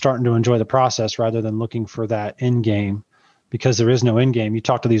 And I'm starting to enjoy the process rather than looking for that end game, because there is no end game. You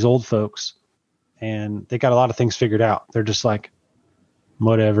talk to these old folks and they got a lot of things figured out. They're just like,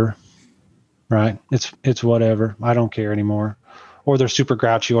 whatever, right? It's whatever. I don't care anymore. Or they're super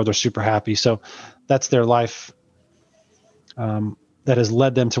grouchy or they're super happy. So that's their life that has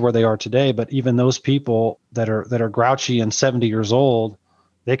led them to where they are today. But even those people that are grouchy and 70 years old,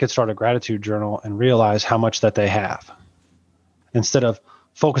 they could start a gratitude journal and realize how much that they have instead of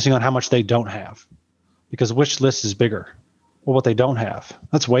focusing on how much they don't have, because wish list is bigger. Well, what they don't have,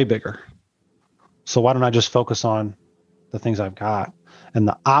 that's way bigger. So why don't I just focus on the things I've got and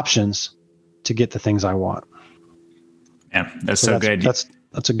the options to get the things I want? Yeah, that's so good.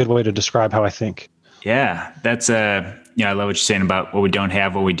 That's a good way to describe how I think. Yeah, that's I love what you're saying about what we don't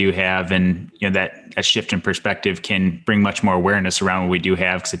have, what we do have, and that shift in perspective can bring much more awareness around what we do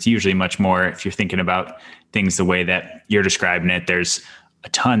have, because it's usually much more, if you're thinking about things the way that you're describing it, there's a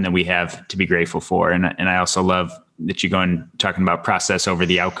ton that we have to be grateful for. And I also love that you're talking about process over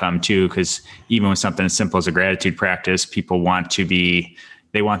the outcome too, because even with something as simple as a gratitude practice, people want the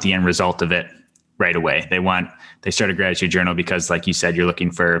end result of it right away. They start a gratitude journal because, like you said, you're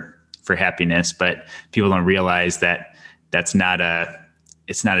looking for happiness, but people don't realize that it's not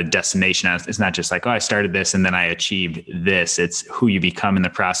a destination. It's not just like, oh, I started this and then I achieved this. It's who you become in the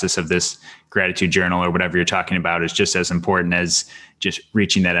process of this gratitude journal or whatever you're talking about is just as important as just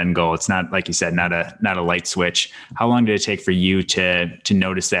reaching that end goal. It's not, like you said, not a light switch. How long did it take for you to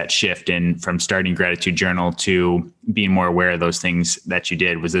notice that shift from starting gratitude journal to being more aware of those things that you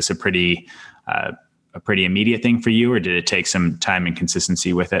did? Was this a pretty immediate thing for you, or did it take some time and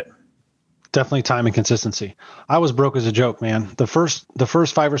consistency with it? Definitely time and consistency. I was broke as a joke, man. The first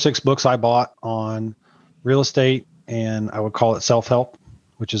 5 or 6 books I bought on real estate, and I would call it self-help,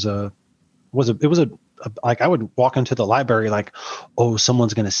 which is like I would walk into the library like, oh,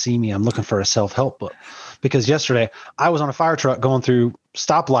 someone's going to see me. I'm looking for a self-help book. Because yesterday I was on a fire truck going through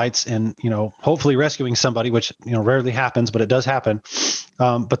stoplights and, hopefully rescuing somebody, which, rarely happens, but it does happen.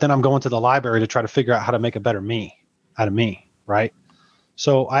 But then I'm going to the library to try to figure out how to make a better me out of me. Right.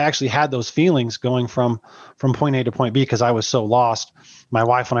 So I actually had those feelings going from point A to point B because I was so lost. My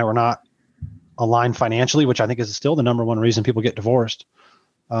wife and I were not aligned financially, which I think is still the number one reason people get divorced.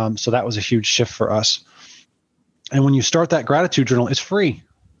 So that was a huge shift for us. And when you start that gratitude journal, it's free.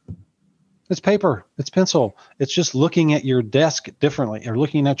 It's paper, it's pencil. It's just looking at your desk differently or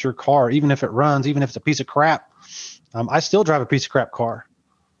looking at your car, even if it runs, even if it's a piece of crap. I still drive a piece of crap car.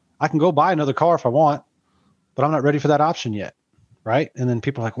 I can go buy another car if I want, but I'm not ready for that option yet. Right. And then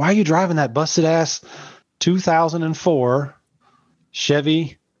people are like, why are you driving that busted ass 2004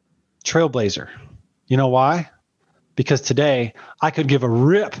 Chevy Trailblazer? You know why? Because today I could give a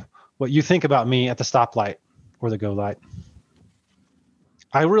rip what you think about me at the stoplight or the go light.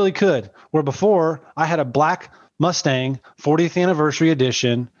 I really could. Where before I had a black Mustang 40th anniversary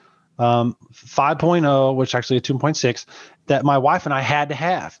edition 5.0, which actually a 2.6 that my wife and I had to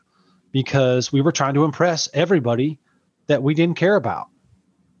have because we were trying to impress everybody that we didn't care about.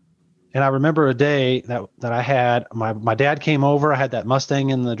 And I remember a day that I had, my dad came over. I had that Mustang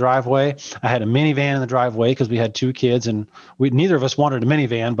in the driveway. I had a minivan in the driveway because we had 2 kids and neither of us wanted a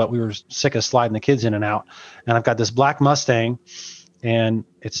minivan, but we were sick of sliding the kids in and out. And I've got this black Mustang and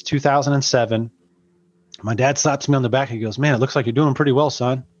it's 2007. My dad slaps me on the back. He goes, man, it looks like you're doing pretty well,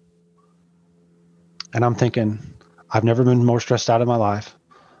 son. And I'm thinking, I've never been more stressed out in my life.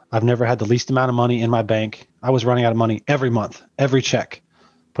 I've never had the least amount of money in my bank. I was running out of money every month, every check,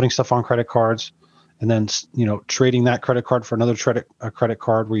 putting stuff on credit cards, and then, trading that credit card for another credit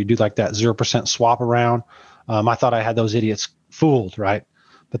card where you do like that 0% swap around. I thought I had those idiots fooled, right?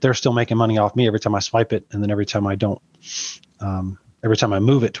 But they're still making money off me every time I swipe it. And then every time I don't, every time I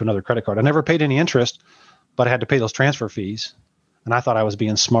move it to another credit card, I never paid any interest, but I had to pay those transfer fees. And I thought I was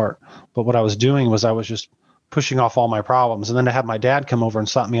being smart. But what I was doing was I was just pushing off all my problems. And then to have my dad come over and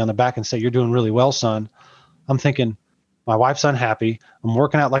slap me on the back and say, you're doing really well, son. I'm thinking, my wife's unhappy. I'm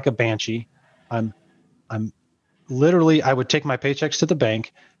working out like a banshee. I'm literally, I would take my paychecks to the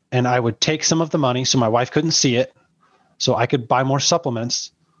bank and I would take some of the money so my wife couldn't see it. So I could buy more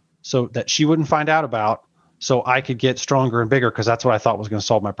supplements so that she wouldn't find out about, so I could get stronger and bigger. Cause that's what I thought was going to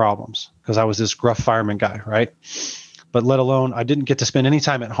solve my problems. Cause I was this gruff fireman guy. Right. But let alone, I didn't get to spend any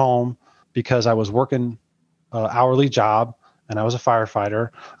time at home because I was working hourly job and I was a firefighter.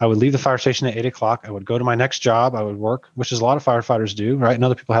 I would leave the fire station at 8:00. I would go to my next job. I would work, which is a lot of firefighters do, right? And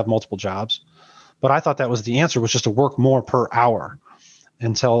other people have multiple jobs. But I thought that was the answer, was just to work more per hour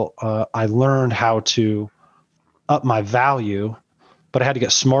until I learned how to up my value but I had to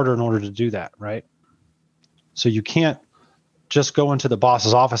get smarter in order to do that, right? So you can't just go into the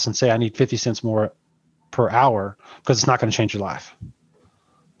boss's office and say, I need 50 cents more per hour, because it's not going to change your life.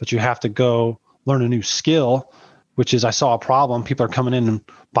 But you have to go learn a new skill, which is, I saw a problem. People are coming in and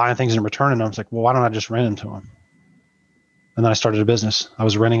buying things and returning them. I was like, well, why don't I just rent them to them? And then I started a business. I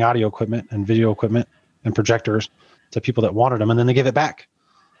was renting audio equipment and video equipment and projectors to people that wanted them, and then they give it back.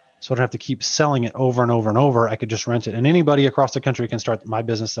 So I don't have to keep selling it over and over and over. I could just rent it. And anybody across the country can start my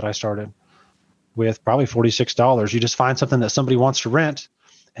business that I started with probably $46. You just find something that somebody wants to rent,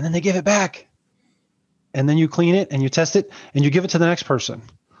 and then they give it back. And then you clean it and you test it and you give it to the next person.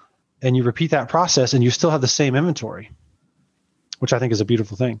 And you repeat that process, and you still have the same inventory, which I think is a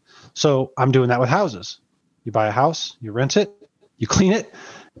beautiful thing. So I'm doing that with houses. You buy a house, you rent it, you clean it,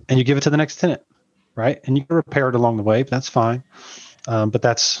 and you give it to the next tenant, right? And you can repair it along the way, but that's fine. But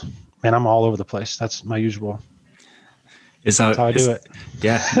I'm all over the place. That's my usual. That's how I do it.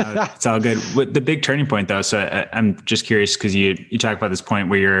 Yeah, no, it's all good. With the big turning point, though, so I'm just curious, because you talk about this point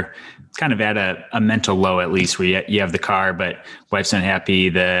where you're kind of at a mental low, at least, where you have the car, but wife's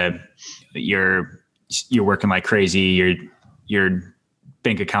unhappy. You're working like crazy. Your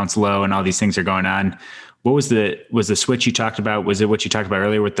bank account's low, and all these things are going on. What was the switch you talked about? Was it what you talked about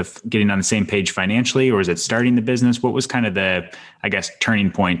earlier with the getting on the same page financially, or is it starting the business? What was kind of the, I guess,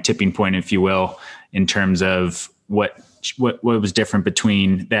 turning point, tipping point, if you will, in terms of what was different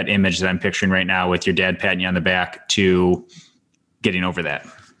between that image that I'm picturing right now with your dad patting you on the back to getting over that?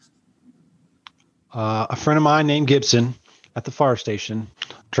 A friend of mine named Gibson at the fire station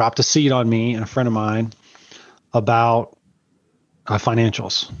dropped a seed on me and a friend of mine about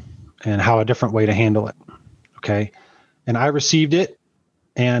financials and how a different way to handle it. Okay. And I received it.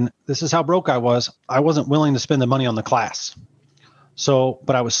 And this is how broke I was. I wasn't willing to spend the money on the class. So,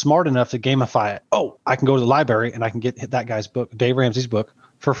 but I was smart enough to gamify it. Oh, I can go to the library and I can get that guy's book, Dave Ramsey's book,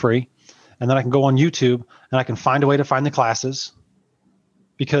 for free. And then I can go on YouTube and I can find a way to find the classes,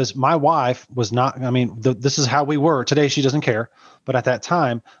 because my wife was not, this is how we were. Today, she doesn't care. But at that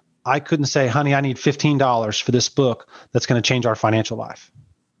time, I couldn't say, honey, I need $15 for this book that's going to change our financial life.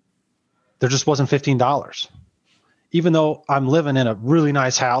 There just wasn't $15. Even though I'm living in a really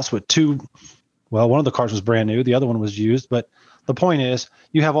nice house with one of the cars was brand new. The other one was used. But the point is,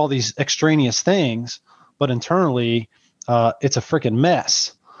 you have all these extraneous things, but internally, it's a freaking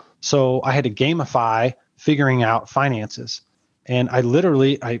mess. So I had to gamify figuring out finances. And I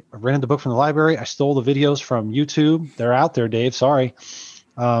rented the book from the library. I stole the videos from YouTube. They're out there, Dave. Sorry.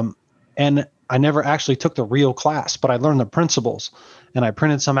 And I never actually took the real class, but I learned the principles, and I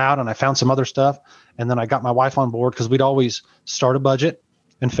printed some out and I found some other stuff. And then I got my wife on board, because we'd always start a budget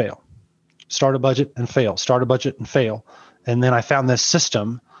and fail, start a budget and fail, start a budget and fail. And then I found this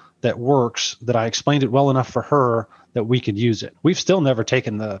system that works, that I explained it well enough for her that we could use it. We've still never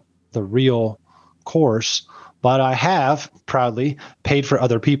taken the real course, but I have proudly paid for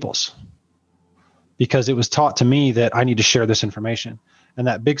other people's, because it was taught to me that I need to share this information. And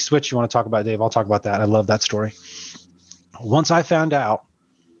that big switch you want to talk about, Dave, I'll talk about that. I love that story. Once I found out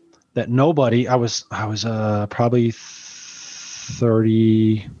that I was probably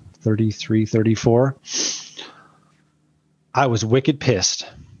 30, 33, 34. I was wicked pissed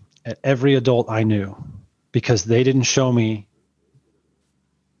at every adult I knew, because they didn't show me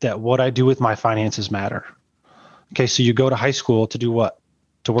that what I do with my finances matter. Okay, so you go to high school to do what?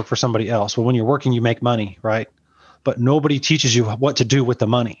 To work for somebody else. Well, when you're working, you make money, right? But nobody teaches you what to do with the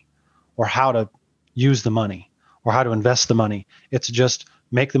money, or how to use the money, or how to invest the money. It's just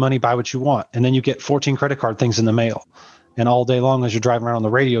make the money, buy what you want. And then you get 14 credit card things in the mail. And all day long, as you're driving around on the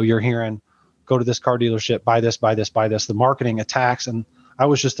radio, you're hearing, go to this car dealership, buy this, buy this, buy this, the marketing attacks. And I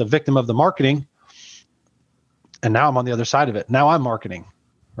was just a victim of the marketing. And now I'm on the other side of it. Now I'm marketing,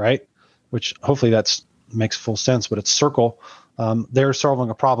 right? Which hopefully makes full sense, but it's circle. They're solving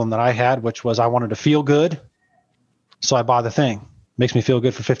a problem that I had, which was I wanted to feel good. So I buy the thing. Makes me feel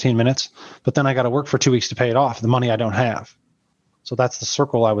good for 15 minutes, but then I got to work for 2 weeks to pay it off, the money I don't have. So that's the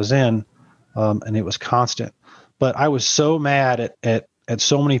circle I was in, and it was constant. But I was so mad at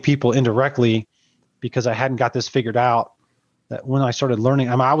so many people indirectly, because I hadn't got this figured out, that when I started learning,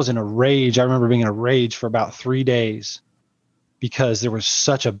 I was in a rage. I remember being in a rage for about 3 days, because there was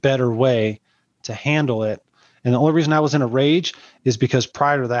such a better way to handle it. And the only reason I was in a rage is because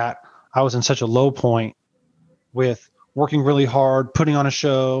prior to that, I was in such a low point with working really hard, putting on a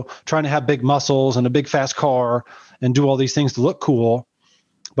show, trying to have big muscles and a big fast car and do all these things to look cool.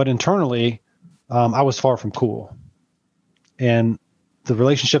 But internally, I was far from cool. And the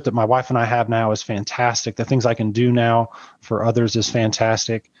relationship that my wife and I have now is fantastic. The things I can do now for others is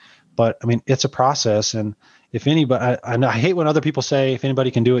fantastic. But it's a process. And if anybody, I hate when other people say, if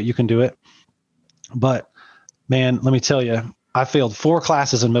anybody can do it, you can do it. But man, let me tell you, I failed 4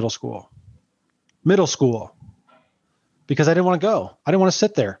 classes in middle school, because I didn't want to go. I didn't want to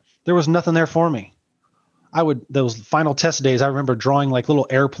sit there. There was nothing there for me. Those final test days, I remember drawing like little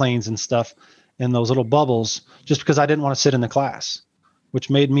airplanes and stuff in those little bubbles just because I didn't want to sit in the class, which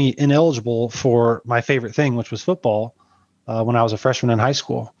made me ineligible for my favorite thing, which was football, when I was a freshman in high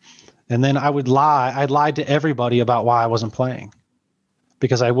school. And then I'd lied to everybody about why I wasn't playing,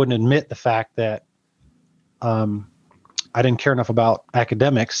 because I wouldn't admit the fact that I didn't care enough about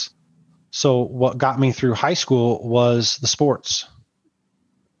academics. So what got me through high school was the sports.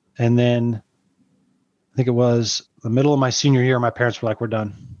 And then I think it was the middle of my senior year, my parents were like, we're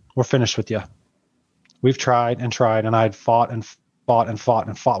done. We're finished with you. We've tried. And I'd fought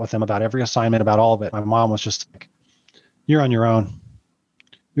with them about every assignment, about all of it. My mom was just like, you're on your own.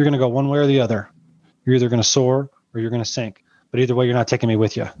 You're going to go one way or the other. You're either going to soar or you're going to sink. But either way, you're not taking me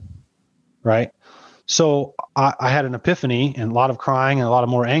with you. Right? So I had an epiphany and a lot of crying and a lot of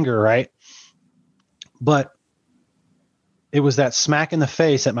more anger, right? But it was that smack in the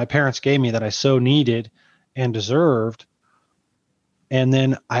face that my parents gave me that I so needed and deserved. And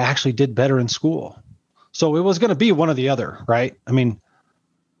then I actually did better in school. So it was going to be one or the other, right? I mean,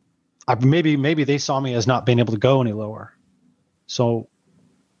 maybe they saw me as not being able to go any lower. So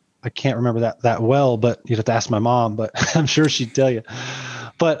I can't remember that well, but you'd have to ask my mom, but I'm sure she'd tell you.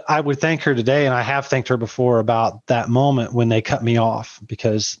 But I would thank her today, and I have thanked her before about that moment when they cut me off,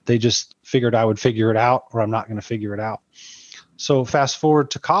 because they just figured I would figure it out, or I'm not going to figure it out. So fast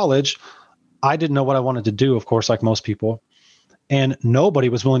forward to college, I didn't know what I wanted to do, of course, like most people, and nobody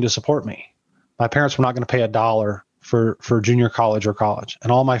was willing to support me. My parents were not going to pay $1 for junior college or college,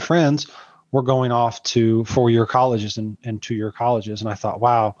 and all my friends were going off to 4-year colleges and 2-year colleges. And I thought,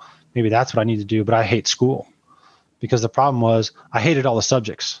 wow, maybe that's what I need to do, but I hate school. Because the problem was I hated all the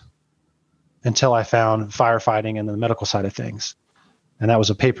subjects until I found firefighting and the medical side of things. And that was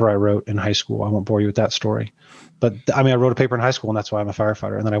a paper I wrote in high school. I won't bore you with that story. But I wrote a paper in high school, and that's why I'm a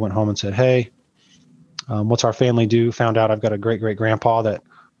firefighter. And then I went home and said, hey, what's our family do? Found out I've got a great-great-grandpa that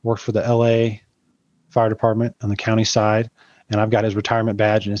worked for the LA Fire Department on the county side. And I've got his retirement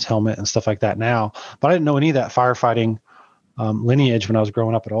badge and his helmet and stuff like that now. But I didn't know any of that firefighting lineage when I was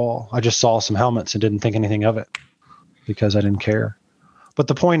growing up at all. I just saw some helmets and didn't think anything of it, because I didn't care. But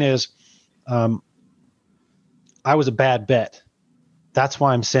the point is, I was a bad bet. That's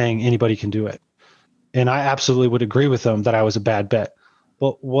why I'm saying anybody can do it. And I absolutely would agree with them that I was a bad bet.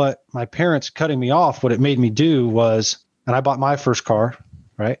 But what my parents cutting me off, what it made me do was, and I bought my first car,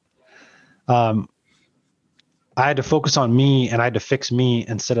 right? I had to focus on me, and I had to fix me,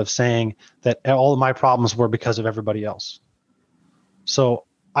 instead of saying that all of my problems were because of everybody else. So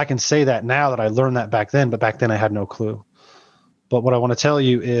I can say that now that I learned that back then, but back then I had no clue. But what I want to tell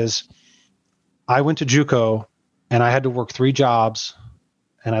you is I went to JUCO, and I had to work 3 jobs,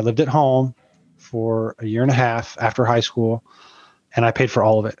 and I lived at home for a year and a half after high school, and I paid for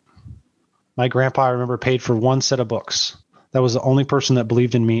all of it. My grandpa, I remember, paid for 1 set of books. That was the only person that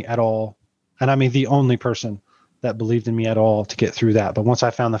believed in me at all. And I mean, the only person that believed in me at all to get through that. But once I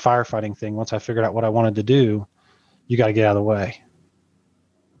found the firefighting thing, once I figured out what I wanted to do, you got to get out of the way.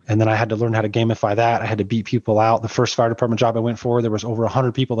 And then I had to learn how to gamify that. I had to beat people out. The first fire department job I went for, there was over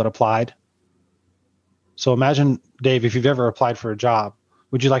 100 people that applied. So imagine, Dave, if you've ever applied for a job,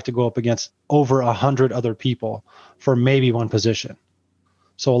 would you like to go up against over 100 other people for maybe one position?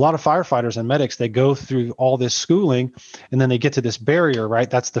 So a lot of firefighters and medics, they go through all this schooling, and then they get to this barrier, right?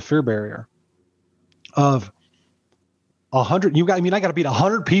 That's the fear barrier of 100. I got to beat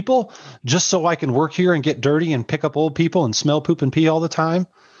 100 people just so I can work here and get dirty and pick up old people and smell poop and pee all the time.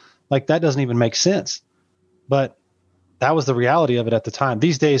 Like, that doesn't even make sense. But that was the reality of it at the time.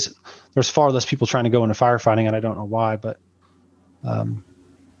 These days, there's far less people trying to go into firefighting, and I don't know why, but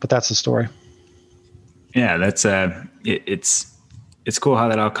that's the story. Yeah, that's it's cool how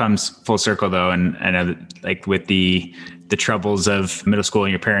that all comes full circle, though. And I know that, like, with the troubles of middle school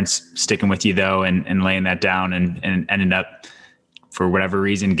and your parents sticking with you, though, and laying that down, and ended up, for whatever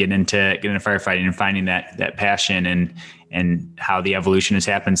reason, getting into firefighting and finding that passion, and how the evolution has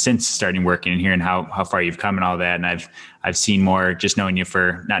happened since starting working, and hearing how far you've come and all that. And I've seen more, just knowing you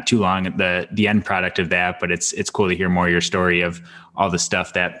for not too long, the end product of that, but it's cool to hear more of your story of all the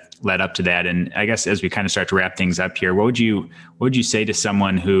stuff that led up to that. And I guess as we kind of start to wrap things up here, what would you say to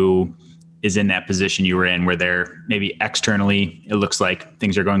someone who is in that position you were in, where they're maybe externally, it looks like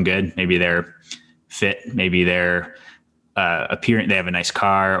things are going good. Maybe they're fit, maybe they're appearance, they have a nice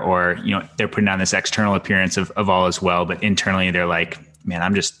car, or, they're putting on this external appearance of all as well, but internally they're like, man,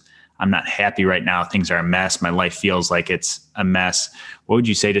 I'm I'm not happy right now. Things are a mess. My life feels like it's a mess. What would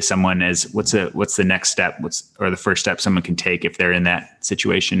you say to someone as what's the next step? Or the first step someone can take if they're in that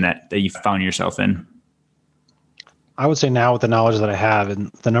situation that you found yourself in? I would say now with the knowledge that I have,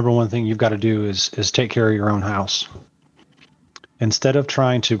 and the number one thing you've got to do is take care of your own house. Instead of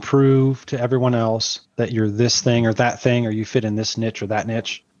trying to prove to everyone else that you're this thing or that thing, or you fit in this niche or that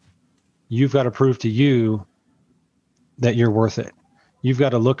niche, you've got to prove to you that you're worth it. You've got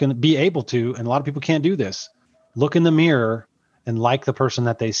to look and be able to, and a lot of people can't do this, look in the mirror and like the person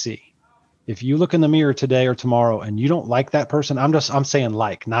that they see. If you look in the mirror today or tomorrow and you don't like that person, I'm saying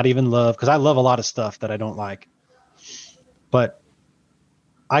like, not even love, because I love a lot of stuff that I don't like. But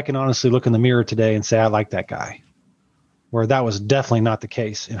I can honestly look in the mirror today and say, I like that guy. Where that was definitely not the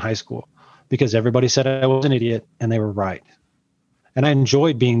case in high school, because everybody said I was an idiot and they were right. And I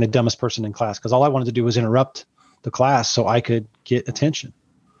enjoyed being the dumbest person in class because all I wanted to do was interrupt the class so I could get attention.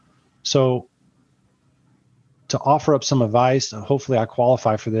 So to offer up some advice, hopefully I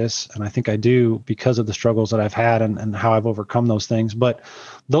qualify for this, and I think I do because of the struggles that I've had and how I've overcome those things. But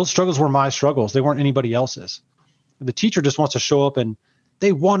those struggles were my struggles. They weren't anybody else's. The teacher just wants to show up and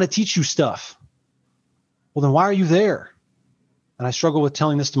they want to teach you stuff. Well, then why are you there? And I struggle with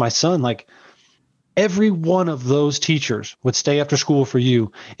telling this to my son, like every one of those teachers would stay after school for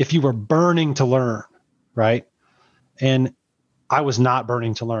you if you were burning to learn, right? And I was not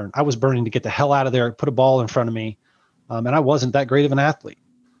burning to learn. I was burning to get the hell out of there, put a ball in front of me. And I wasn't that great of an athlete,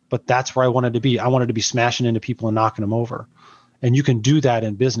 but that's where I wanted to be. I wanted to be smashing into people and knocking them over. And you can do that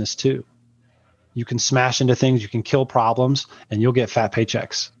in business too. You can smash into things, you can kill problems, and you'll get fat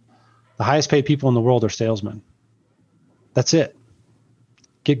paychecks. The highest paid people in the world are salesmen. That's it.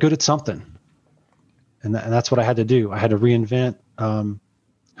 Get good at something. And that's what I had to do. I had to reinvent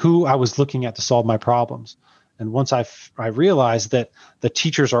who I was looking at to solve my problems. And once I realized that the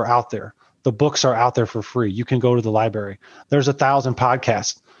teachers are out there, the books are out there for free. You can go to the library. There's 1,000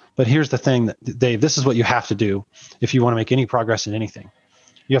 podcasts. But here's the thing, Dave, this is what you have to do if you want to make any progress in anything.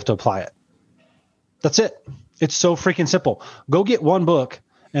 You have to apply it. That's it. It's so freaking simple. Go get one book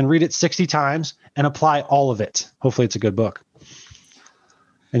and read it 60 times and apply all of it. Hopefully it's a good book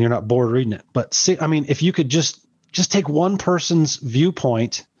and you're not bored reading it. But see, I mean, if you could just take one person's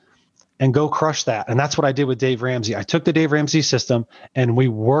viewpoint and go crush that. And that's what I did with Dave Ramsey. I took the Dave Ramsey system and we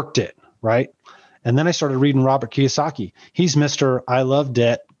worked it, right? And then I started reading Robert Kiyosaki. He's Mr. I love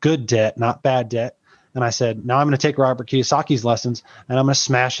debt, good debt, not bad debt. And I said, now I'm going to take Robert Kiyosaki's lessons and I'm going to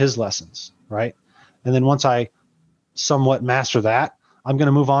smash his lessons, right? And then once I somewhat master that, I'm going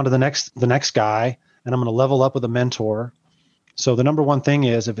to move on to the next guy, and I'm going to level up with a mentor. So the number one thing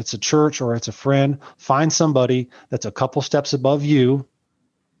is, if it's a church or it's a friend, find somebody that's a couple steps above you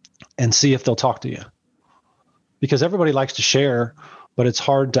and see if they'll talk to you. Because everybody likes to share, but it's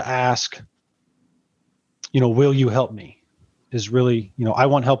hard to ask, will you help me? Is really, I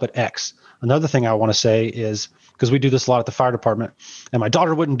want help at X. Another thing I want to say is, because we do this a lot at the fire department, and my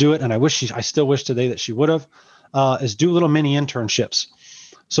daughter wouldn't do it, and I still wish today that she would have, is do little mini internships.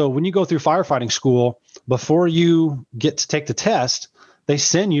 So when you go through firefighting school, before you get to take the test, they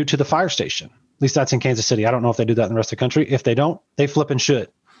send you to the fire station. At least that's in Kansas City. I don't know if they do that in the rest of the country. If they don't, they flip and should.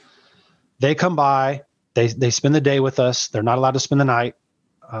 They come by, they spend the day with us. They're not allowed to spend the night.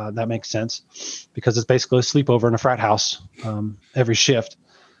 That makes sense because it's basically a sleepover in a frat house every shift.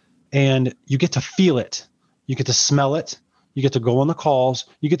 And you get to feel it. You get to smell it. You get to go on the calls.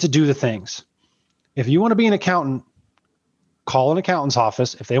 You get to do the things. If you want to be an accountant, call an accountant's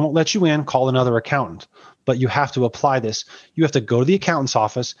office. If they won't let you in, call another accountant. But you have to apply this. You have to go to the accountant's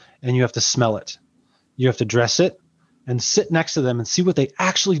office and you have to smell it. You have to dress it and sit next to them and see what they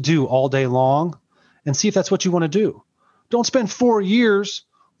actually do all day long and see if that's what you want to do. Don't spend 4 years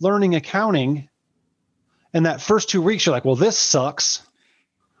learning accounting. And that first 2 weeks, you're like, well, this sucks.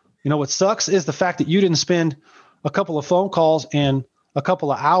 What sucks is the fact that you didn't spend a couple of phone calls and a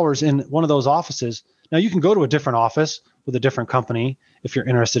couple of hours in one of those offices. Now you can go to a different office with a different company if you're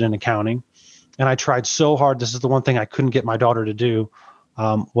interested in accounting. And I tried so hard. This is the one thing I couldn't get my daughter to do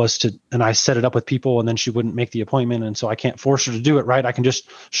and I set it up with people and then she wouldn't make the appointment. And so I can't force her to do it, right? I can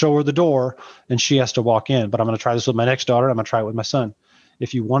just show her the door and she has to walk in. But I'm going to try this with my next daughter. I'm going to try it with my son.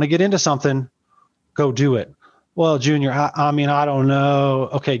 If you want to get into something, go do it. Well, Junior, I mean, I don't know.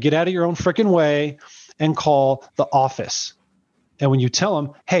 Okay, get out of your own freaking way and call the office. And when you tell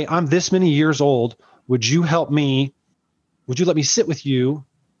them, hey, I'm this many years old, would you help me? Would you let me sit with you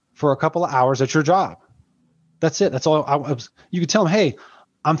for a couple of hours at your job? That's it. That's all. You could tell them, hey,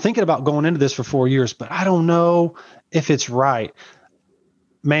 I'm thinking about going into this for 4 years, but I don't know if it's right.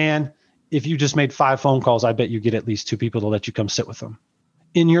 Man, if you just made 5 phone calls, I bet you get at least 2 people to let you come sit with them.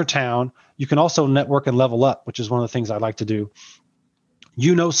 in your town. You can also network and level up, which is one of the things I like to do.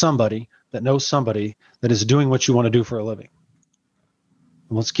 You know somebody that knows somebody that is doing what you want to do for a living.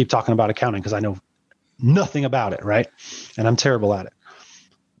 And let's keep talking about accounting because I know nothing about it, right? And I'm terrible at it.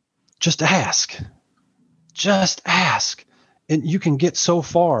 Just ask. Just ask. And you can get so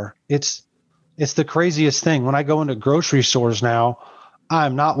far. It's the craziest thing. When I go into grocery stores now,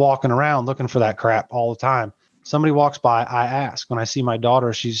 I'm not walking around looking for that crap all the time. Somebody walks by, I ask. When I see my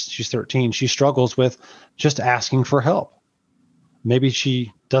daughter, she's 13, she struggles with just asking for help. Maybe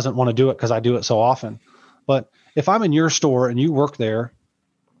she doesn't want to do it because I do it so often. But if I'm in your store and you work there,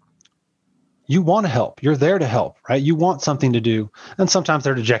 you want to help. You're there to help, right? You want something to do. And sometimes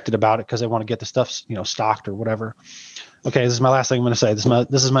they're dejected about it because they want to get the stuff, stocked or whatever. Okay, this is my last thing I'm going to say.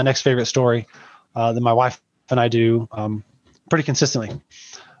 This is my next favorite story that my wife and I do pretty consistently.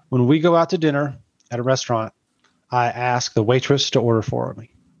 When we go out to dinner at a restaurant, I ask the waitress to order for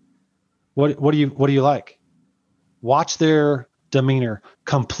me. What do you like? Watch their demeanor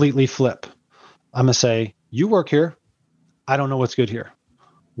completely flip. I'm going to say, you work here. I don't know what's good here.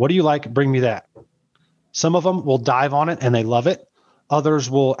 What do you like? Bring me that. Some of them will dive on it and they love it. Others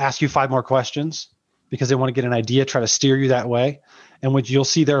will ask you 5 more questions because they want to get an idea, try to steer you that way. And which you'll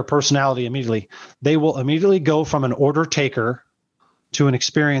see their personality immediately. They will immediately go from an order taker to an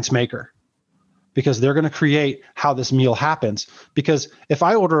experience maker because they're going to create how this meal happens. Because if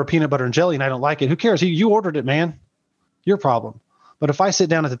I order a peanut butter and jelly and I don't like it, who cares? You ordered it, man. Your problem. But if I sit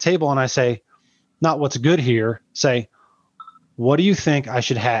down at the table and I say, not what's good here, say, what do you think I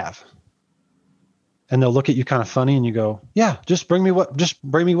should have? And they'll look at you kind of funny and you go, yeah, just bring me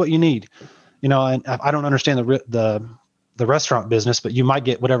what you need. And I don't understand the restaurant business, but you might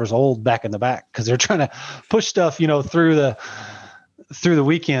get whatever's old back in the back because they're trying to push stuff, through the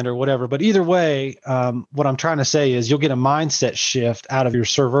weekend or whatever. But either way, what I'm trying to say is you'll get a mindset shift out of your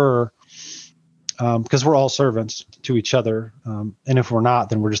server because we're all servants to each other. And if we're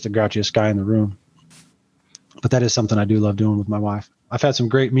not, then we're just the grouchiest guy in the room. But that is something I do love doing with my wife. I've had some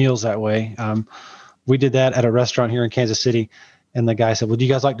great meals that way. We did that at a restaurant here in Kansas City. And the guy said, well, do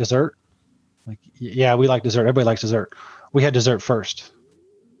you guys like dessert? Like, yeah, we like dessert. Everybody likes dessert. We had dessert first.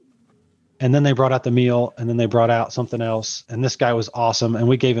 And then they brought out the meal and then they brought out something else. And this guy was awesome. And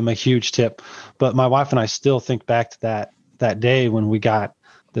we gave him a huge tip. But my wife and I still think back to that day when we got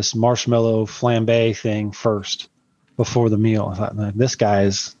this marshmallow flambe thing first before the meal. I thought, this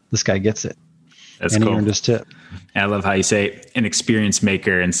guy gets it. That's and cool. He earned his tip. And I love how you say an experience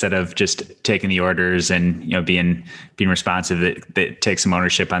maker instead of just taking the orders and being responsive. That takes some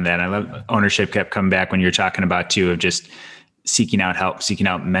ownership on that. And I love ownership kept coming back when you're talking about too of just seeking out help, seeking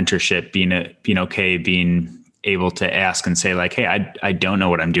out mentorship, being okay, being able to ask and say like, hey, I don't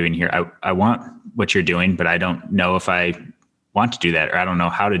know what I'm doing here. I want what you're doing, but I don't know if I want to do that or I don't know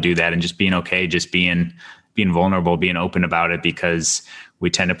how to do that. And just being okay, just being vulnerable, being open about it because we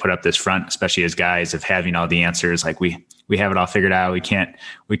tend to put up this front, especially as guys, of having all the answers. Like we have it all figured out. We can't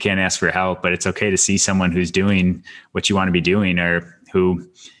ask for help, but it's okay to see someone who's doing what you want to be doing or who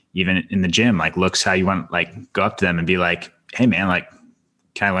even in the gym, like looks how you want, like go up to them and be like, hey man, like,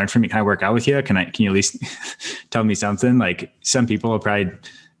 can I learn from you? Can I work out with you? Can you at least tell me something? Like some people will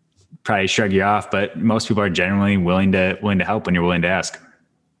probably shrug you off, but most people are generally willing to help when you're willing to ask.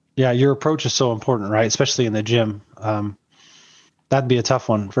 Yeah. Your approach is so important, right? Especially in the gym. That'd be a tough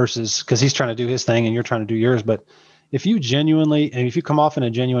one versus because he's trying to do his thing and you're trying to do yours. But if you genuinely, and if you come off in a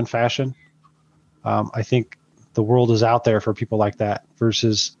genuine fashion, I think the world is out there for people like that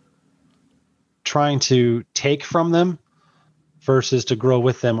versus trying to take from them versus to grow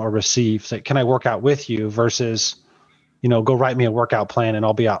with them or receive. Say, can I work out with you versus, go write me a workout plan and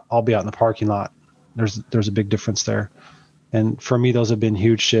I'll be out in the parking lot. There's a big difference there. And for me, those have been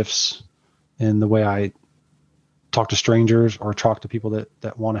huge shifts in the way I talk to strangers or talk to people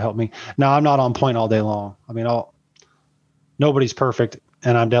that want to help me. Now, I'm not on point all day long. I mean, nobody's perfect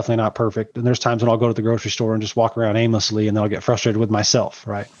and I'm definitely not perfect. And there's times when I'll go to the grocery store and just walk around aimlessly and then I'll get frustrated with myself,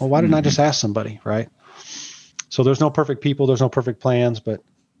 right? Well, why didn't I just ask somebody, right? So there's no perfect people, there's no perfect plans, but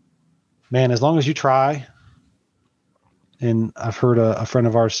man, as long as you try, and I've heard a friend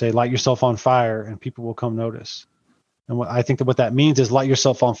of ours say, light yourself on fire and people will come notice. And I think that what that means is light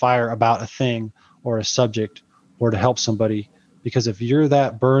yourself on fire about a thing or a subject or to help somebody. Because if you're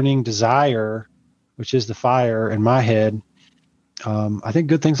that burning desire, which is the fire in my head, I think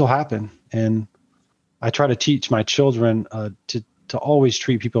good things will happen. And I try to teach my children to always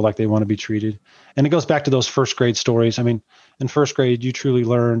treat people like they want to be treated. And it goes back to those first grade stories. I mean, in first grade, you truly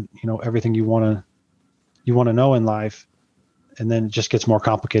learn, everything you want to know in life. And then it just gets more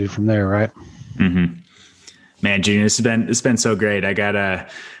complicated from there, right? Mm-hmm. Man, Junior, it's been so great.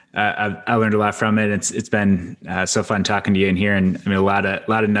 I learned a lot from it. It's been so fun talking to you in here, and I mean a lot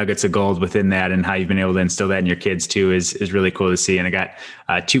of nuggets of gold within that, and how you've been able to instill that in your kids too is really cool to see. And I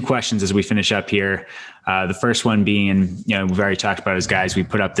got two questions as we finish up here. The first one being, we've already talked about as guys, we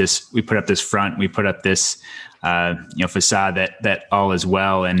put up this front, we put up this facade that all is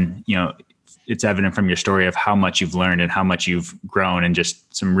well, and it's evident from your story of how much you've learned and how much you've grown in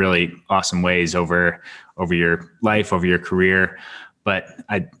just some really awesome ways over your life, over your career. But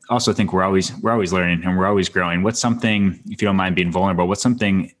I also think we're always learning and we're always growing. What's something, if you don't mind being vulnerable, what's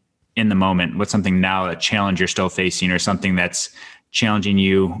something in the moment, what's something now, a challenge you're still facing, or something that's challenging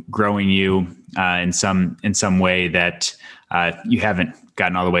you, growing you in some way that you haven't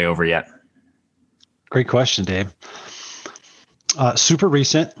gotten all the way over yet? Great question, Dave. Super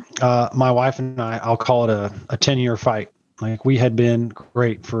recent. My wife and I'll call it a 10-year fight. Like, we had been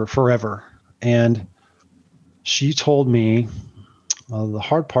great for forever. And she told me, the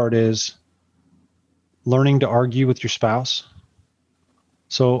hard part is learning to argue with your spouse.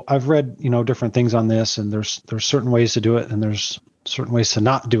 So I've read, different things on this, and there's certain ways to do it and there's certain ways to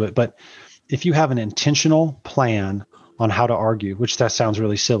not do it. But if you have an intentional plan on how to argue, which that sounds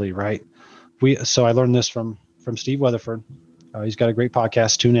really silly, right? So I learned this from Steve Weatherford. He's got a great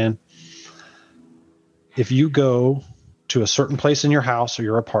podcast. Tune in. If you go to a certain place in your house or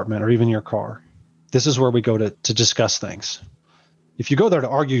your apartment or even your car, this is where we go to discuss things. If you go there to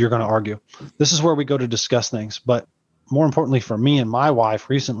argue, you're going to argue. This is where we go to discuss things. But more importantly for me and my wife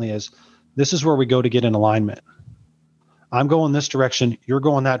recently is this is where we go to get in alignment. I'm going this direction. You're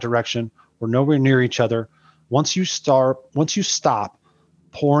going that direction. We're nowhere near each other. Once you stop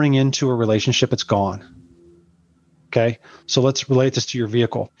pouring into a relationship, it's gone. Okay. So let's relate this to your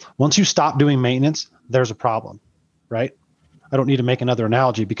vehicle. Once you stop doing maintenance, there's a problem, right? I don't need to make another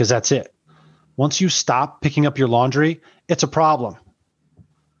analogy because that's it. Once you stop picking up your laundry, it's a problem.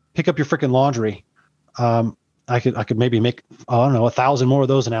 Pick up your freaking laundry. I could maybe make, 1,000 more of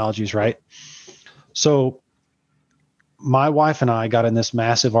those analogies, right? So my wife and I got in this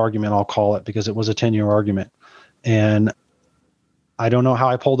massive argument, I'll call it, because it was a 10-year argument. And I don't know how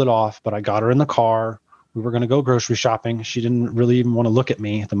I pulled it off, but I got her in the car. We were going to go grocery shopping. She didn't really even want to look at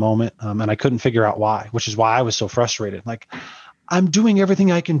me at the moment. And I couldn't figure out why, which is why I was so frustrated. Like, I'm doing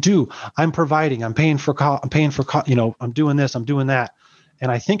everything I can do. I'm providing, I'm paying for, I'm doing this, I'm doing that. And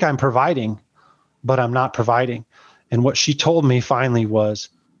I think I'm providing, but I'm not providing. And what she told me finally was,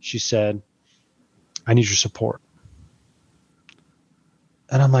 she said, I need your support.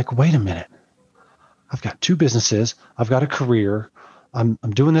 And I'm like, wait a minute. I've got two businesses. I've got a career. I'm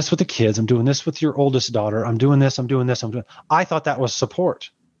doing this with the kids. I'm doing this with your oldest daughter. I'm doing this. I thought that was support.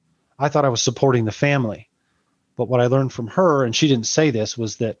 I thought I was supporting the family. But what I learned from her, and she didn't say this,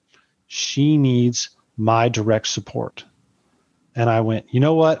 was that she needs my direct support. And I went, you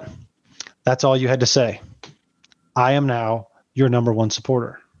know what? That's all you had to say. I am now your number one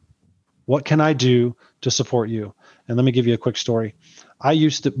supporter. What can I do to support you? And let me give you a quick story. I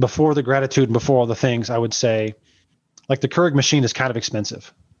used to, before the gratitude and before all the things, I would say, like, the Keurig machine is kind of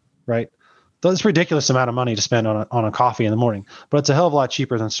expensive, right? That's a ridiculous amount of money to spend on a coffee in the morning, but it's a hell of a lot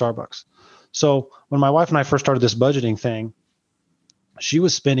cheaper than Starbucks. So when my wife and I first started this budgeting thing, she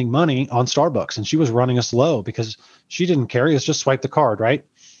was spending money on Starbucks and she was running us low because she didn't care. It's just swipe the card, right?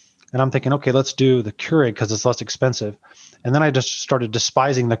 And I'm thinking, okay, let's do the Keurig because it's less expensive. And then I just started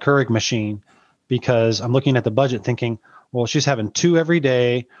despising the Keurig machine because I'm looking at the budget thinking, well, she's having 2 every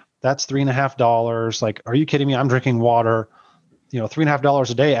day. That's $3.50. Like, are you kidding me? I'm drinking water. $3.50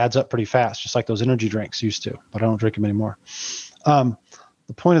 a day adds up pretty fast, just like those energy drinks used to, but I don't drink them anymore.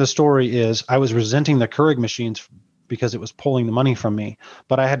 The point of the story is I was resenting the Keurig machines because it was pulling the money from me,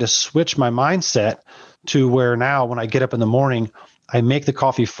 but I had to switch my mindset to where now when I get up in the morning, I make the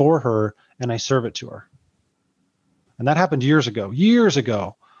coffee for her and I serve it to her. And that happened years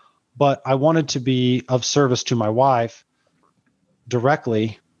ago, but I wanted to be of service to my wife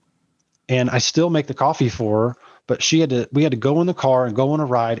directly. And I still make the coffee for her, but we had to go in the car and go on a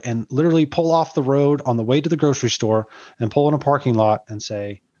ride and literally pull off the road on the way to the grocery store and pull in a parking lot and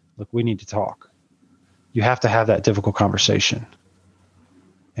say, look, we need to talk. You have to have that difficult conversation.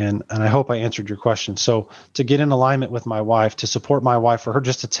 And I hope I answered your question. So to get in alignment with my wife, to support my wife, for her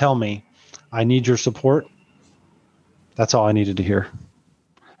just to tell me, I need your support. That's all I needed to hear.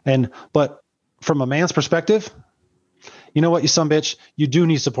 But from a man's perspective, you know what, you son of a bitch, you do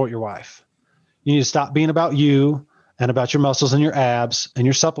need to support your wife. You need to stop being about you and about your muscles and your abs and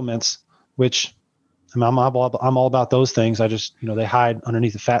your supplements, which I'm all about those things. I just, they hide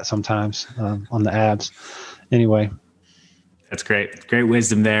underneath the fat sometimes on the abs. Anyway. That's great. Great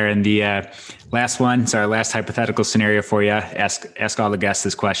wisdom there. And the last one, so our last hypothetical scenario for you, ask all the guests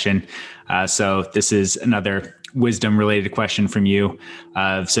this question. So this is another wisdom related question from you.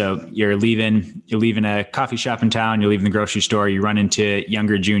 So you're leaving a coffee shop in town, you're leaving the grocery store, you run into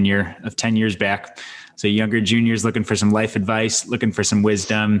younger junior of 10 years back. So younger junior's looking for some life advice, looking for some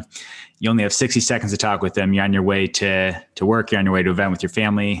wisdom. You only have 60 seconds to talk with them. You're on your way to work. You're on your way to an event with your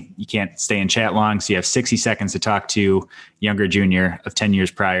family. You can't stay and chat long. So you have 60 seconds to talk to younger junior of 10 years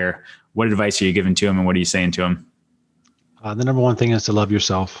prior. What advice are you giving to him and what are you saying to him? The number one thing is to love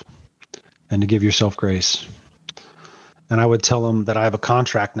yourself and to give yourself grace. And I would tell him that I have a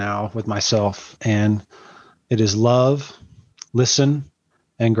contract now with myself, and it is love, listen,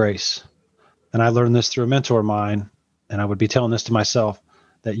 and grace. And I learned this through a mentor of mine, and I would be telling this to myself,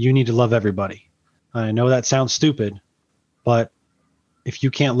 that you need to love everybody. I know that sounds stupid, but if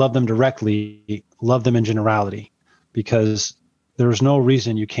you can't love them directly, love them in generality, because there's no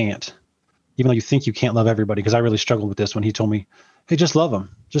reason you can't, even though you think you can't love everybody. Because I really struggled with this when he told me, hey, just love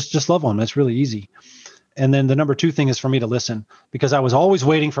them. Just love them. It's really easy. And then the number two thing is for me to listen, because I was always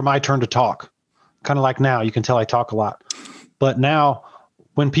waiting for my turn to talk. Kind of like now, you can tell I talk a lot. But now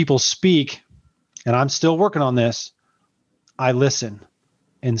when people speak, and I'm still working on this, I listen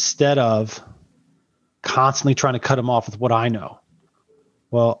instead of constantly trying to cut them off with what I know.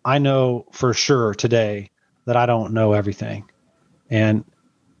 Well, I know for sure today that I don't know everything. And,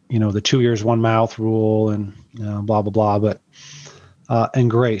 the 2 ears, 1 mouth rule and blah, blah, blah. But, and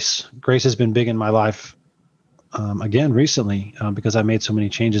grace has been big in my life, again, recently, because I made so many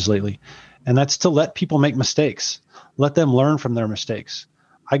changes lately. And that's to let people make mistakes, let them learn from their mistakes.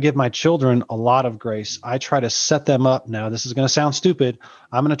 I give my children a lot of grace. I try to set them up. Now, this is going to sound stupid.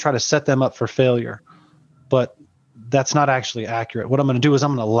 I'm going to try to set them up for failure, but that's not actually accurate. What I'm going to do is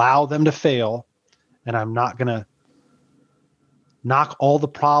I'm going to allow them to fail, and I'm not going to knock all the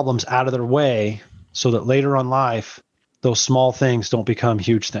problems out of their way so that later on in life, those small things don't become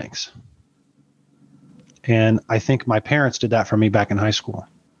huge things. And I think my parents did that for me back in high school.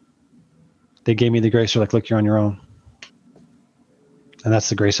 They gave me the grace. They're like, look, you're on your own. And that's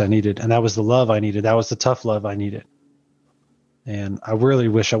the grace I needed. And that was the love I needed. That was the tough love I needed. And I really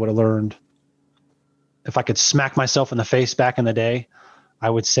wish I would have learned. If I could smack myself in the face back in the day,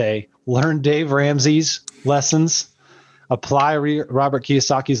 I would say, learn Dave Ramsey's lessons, apply Robert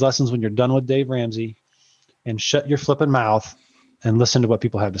Kiyosaki's lessons when you're done with Dave Ramsey, and shut your flipping mouth and listen to what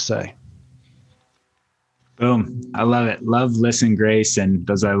people have to say. Boom. I love it. Love, listen, grace. And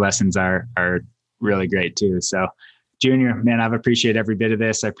those other lessons are really great too. So Junior, man, I've appreciated every bit of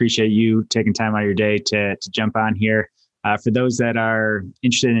this. I appreciate you taking time out of your day to jump on here. For those that are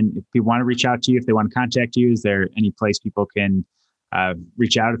interested in, if people want to reach out to you, if they want to contact you, is there any place people can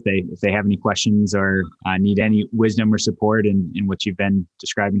reach out if they have any questions or need any wisdom or support in what you've been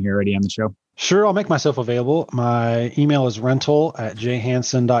describing here already on the show? Sure. I'll make myself available. My email is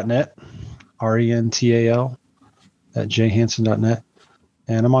rental@jhansen.net, rental@jhansen.net.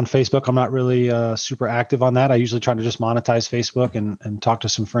 And I'm on Facebook. I'm not really super active on that. I usually try to just monetize Facebook and talk to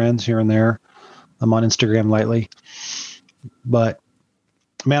some friends here and there. I'm on Instagram lightly. But,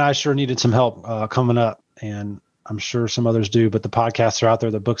 man, I sure needed some help coming up. And I'm sure some others do. But the podcasts are out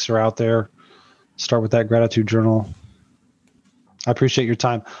there. The books are out there. Start with that gratitude journal. I appreciate your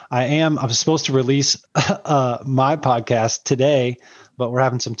time. I'm supposed to release my podcast today, but we're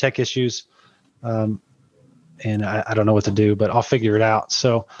having some tech issues. And I don't know what to do, but I'll figure it out.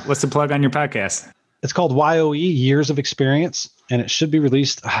 So what's the plug on your podcast? It's called YOE, Years of Experience, and it should be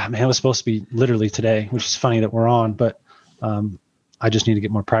released. It was supposed to be literally today, which is funny that we're on, but I just need to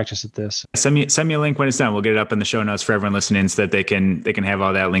get more practice at this. Send me a link when it's done. We'll get it up in the show notes for everyone listening so that they can have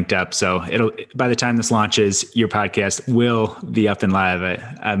all that linked up. So by the time this launches, your podcast will be up and live.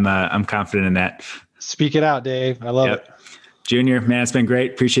 I'm confident in that. Speak it out, Dave. I love it. Junior, man, it's been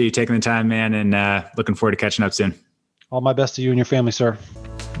great. Appreciate you taking the time, man, and looking forward to catching up soon. All my best to you and your family, sir.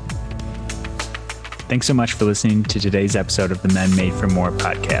 Thanks so much for listening to today's episode of the Men Made for More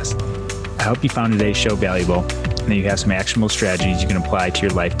podcast. I hope you found today's show valuable and that you have some actionable strategies you can apply to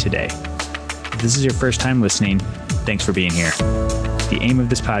your life today. If this is your first time listening, thanks for being here. The aim of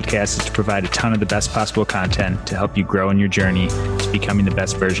this podcast is to provide a ton of the best possible content to help you grow in your journey to becoming the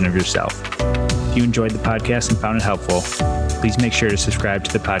best version of yourself. If you enjoyed the podcast and found it helpful, please make sure to subscribe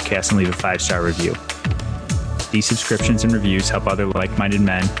to the podcast and leave a 5-star review. These subscriptions and reviews help other like-minded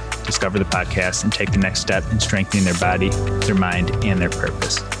men discover the podcast and take the next step in strengthening their body, their mind, and their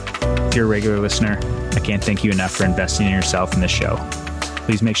purpose. If you're a regular listener, I can't thank you enough for investing in yourself in this show.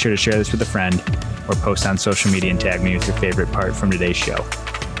 Please make sure to share this with a friend or post on social media and tag me with your favorite part from today's show.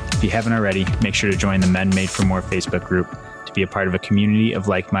 If you haven't already, make sure to join the Men Made for More Facebook group to to be a part of a community of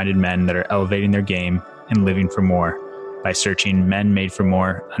like-minded men that are elevating their game and living for more by searching Men Made for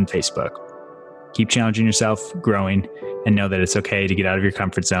More on Facebook. Keep challenging yourself, growing, and know that it's okay to get out of your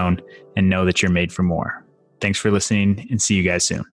comfort zone and know that you're made for more. Thanks for listening, and see you guys soon.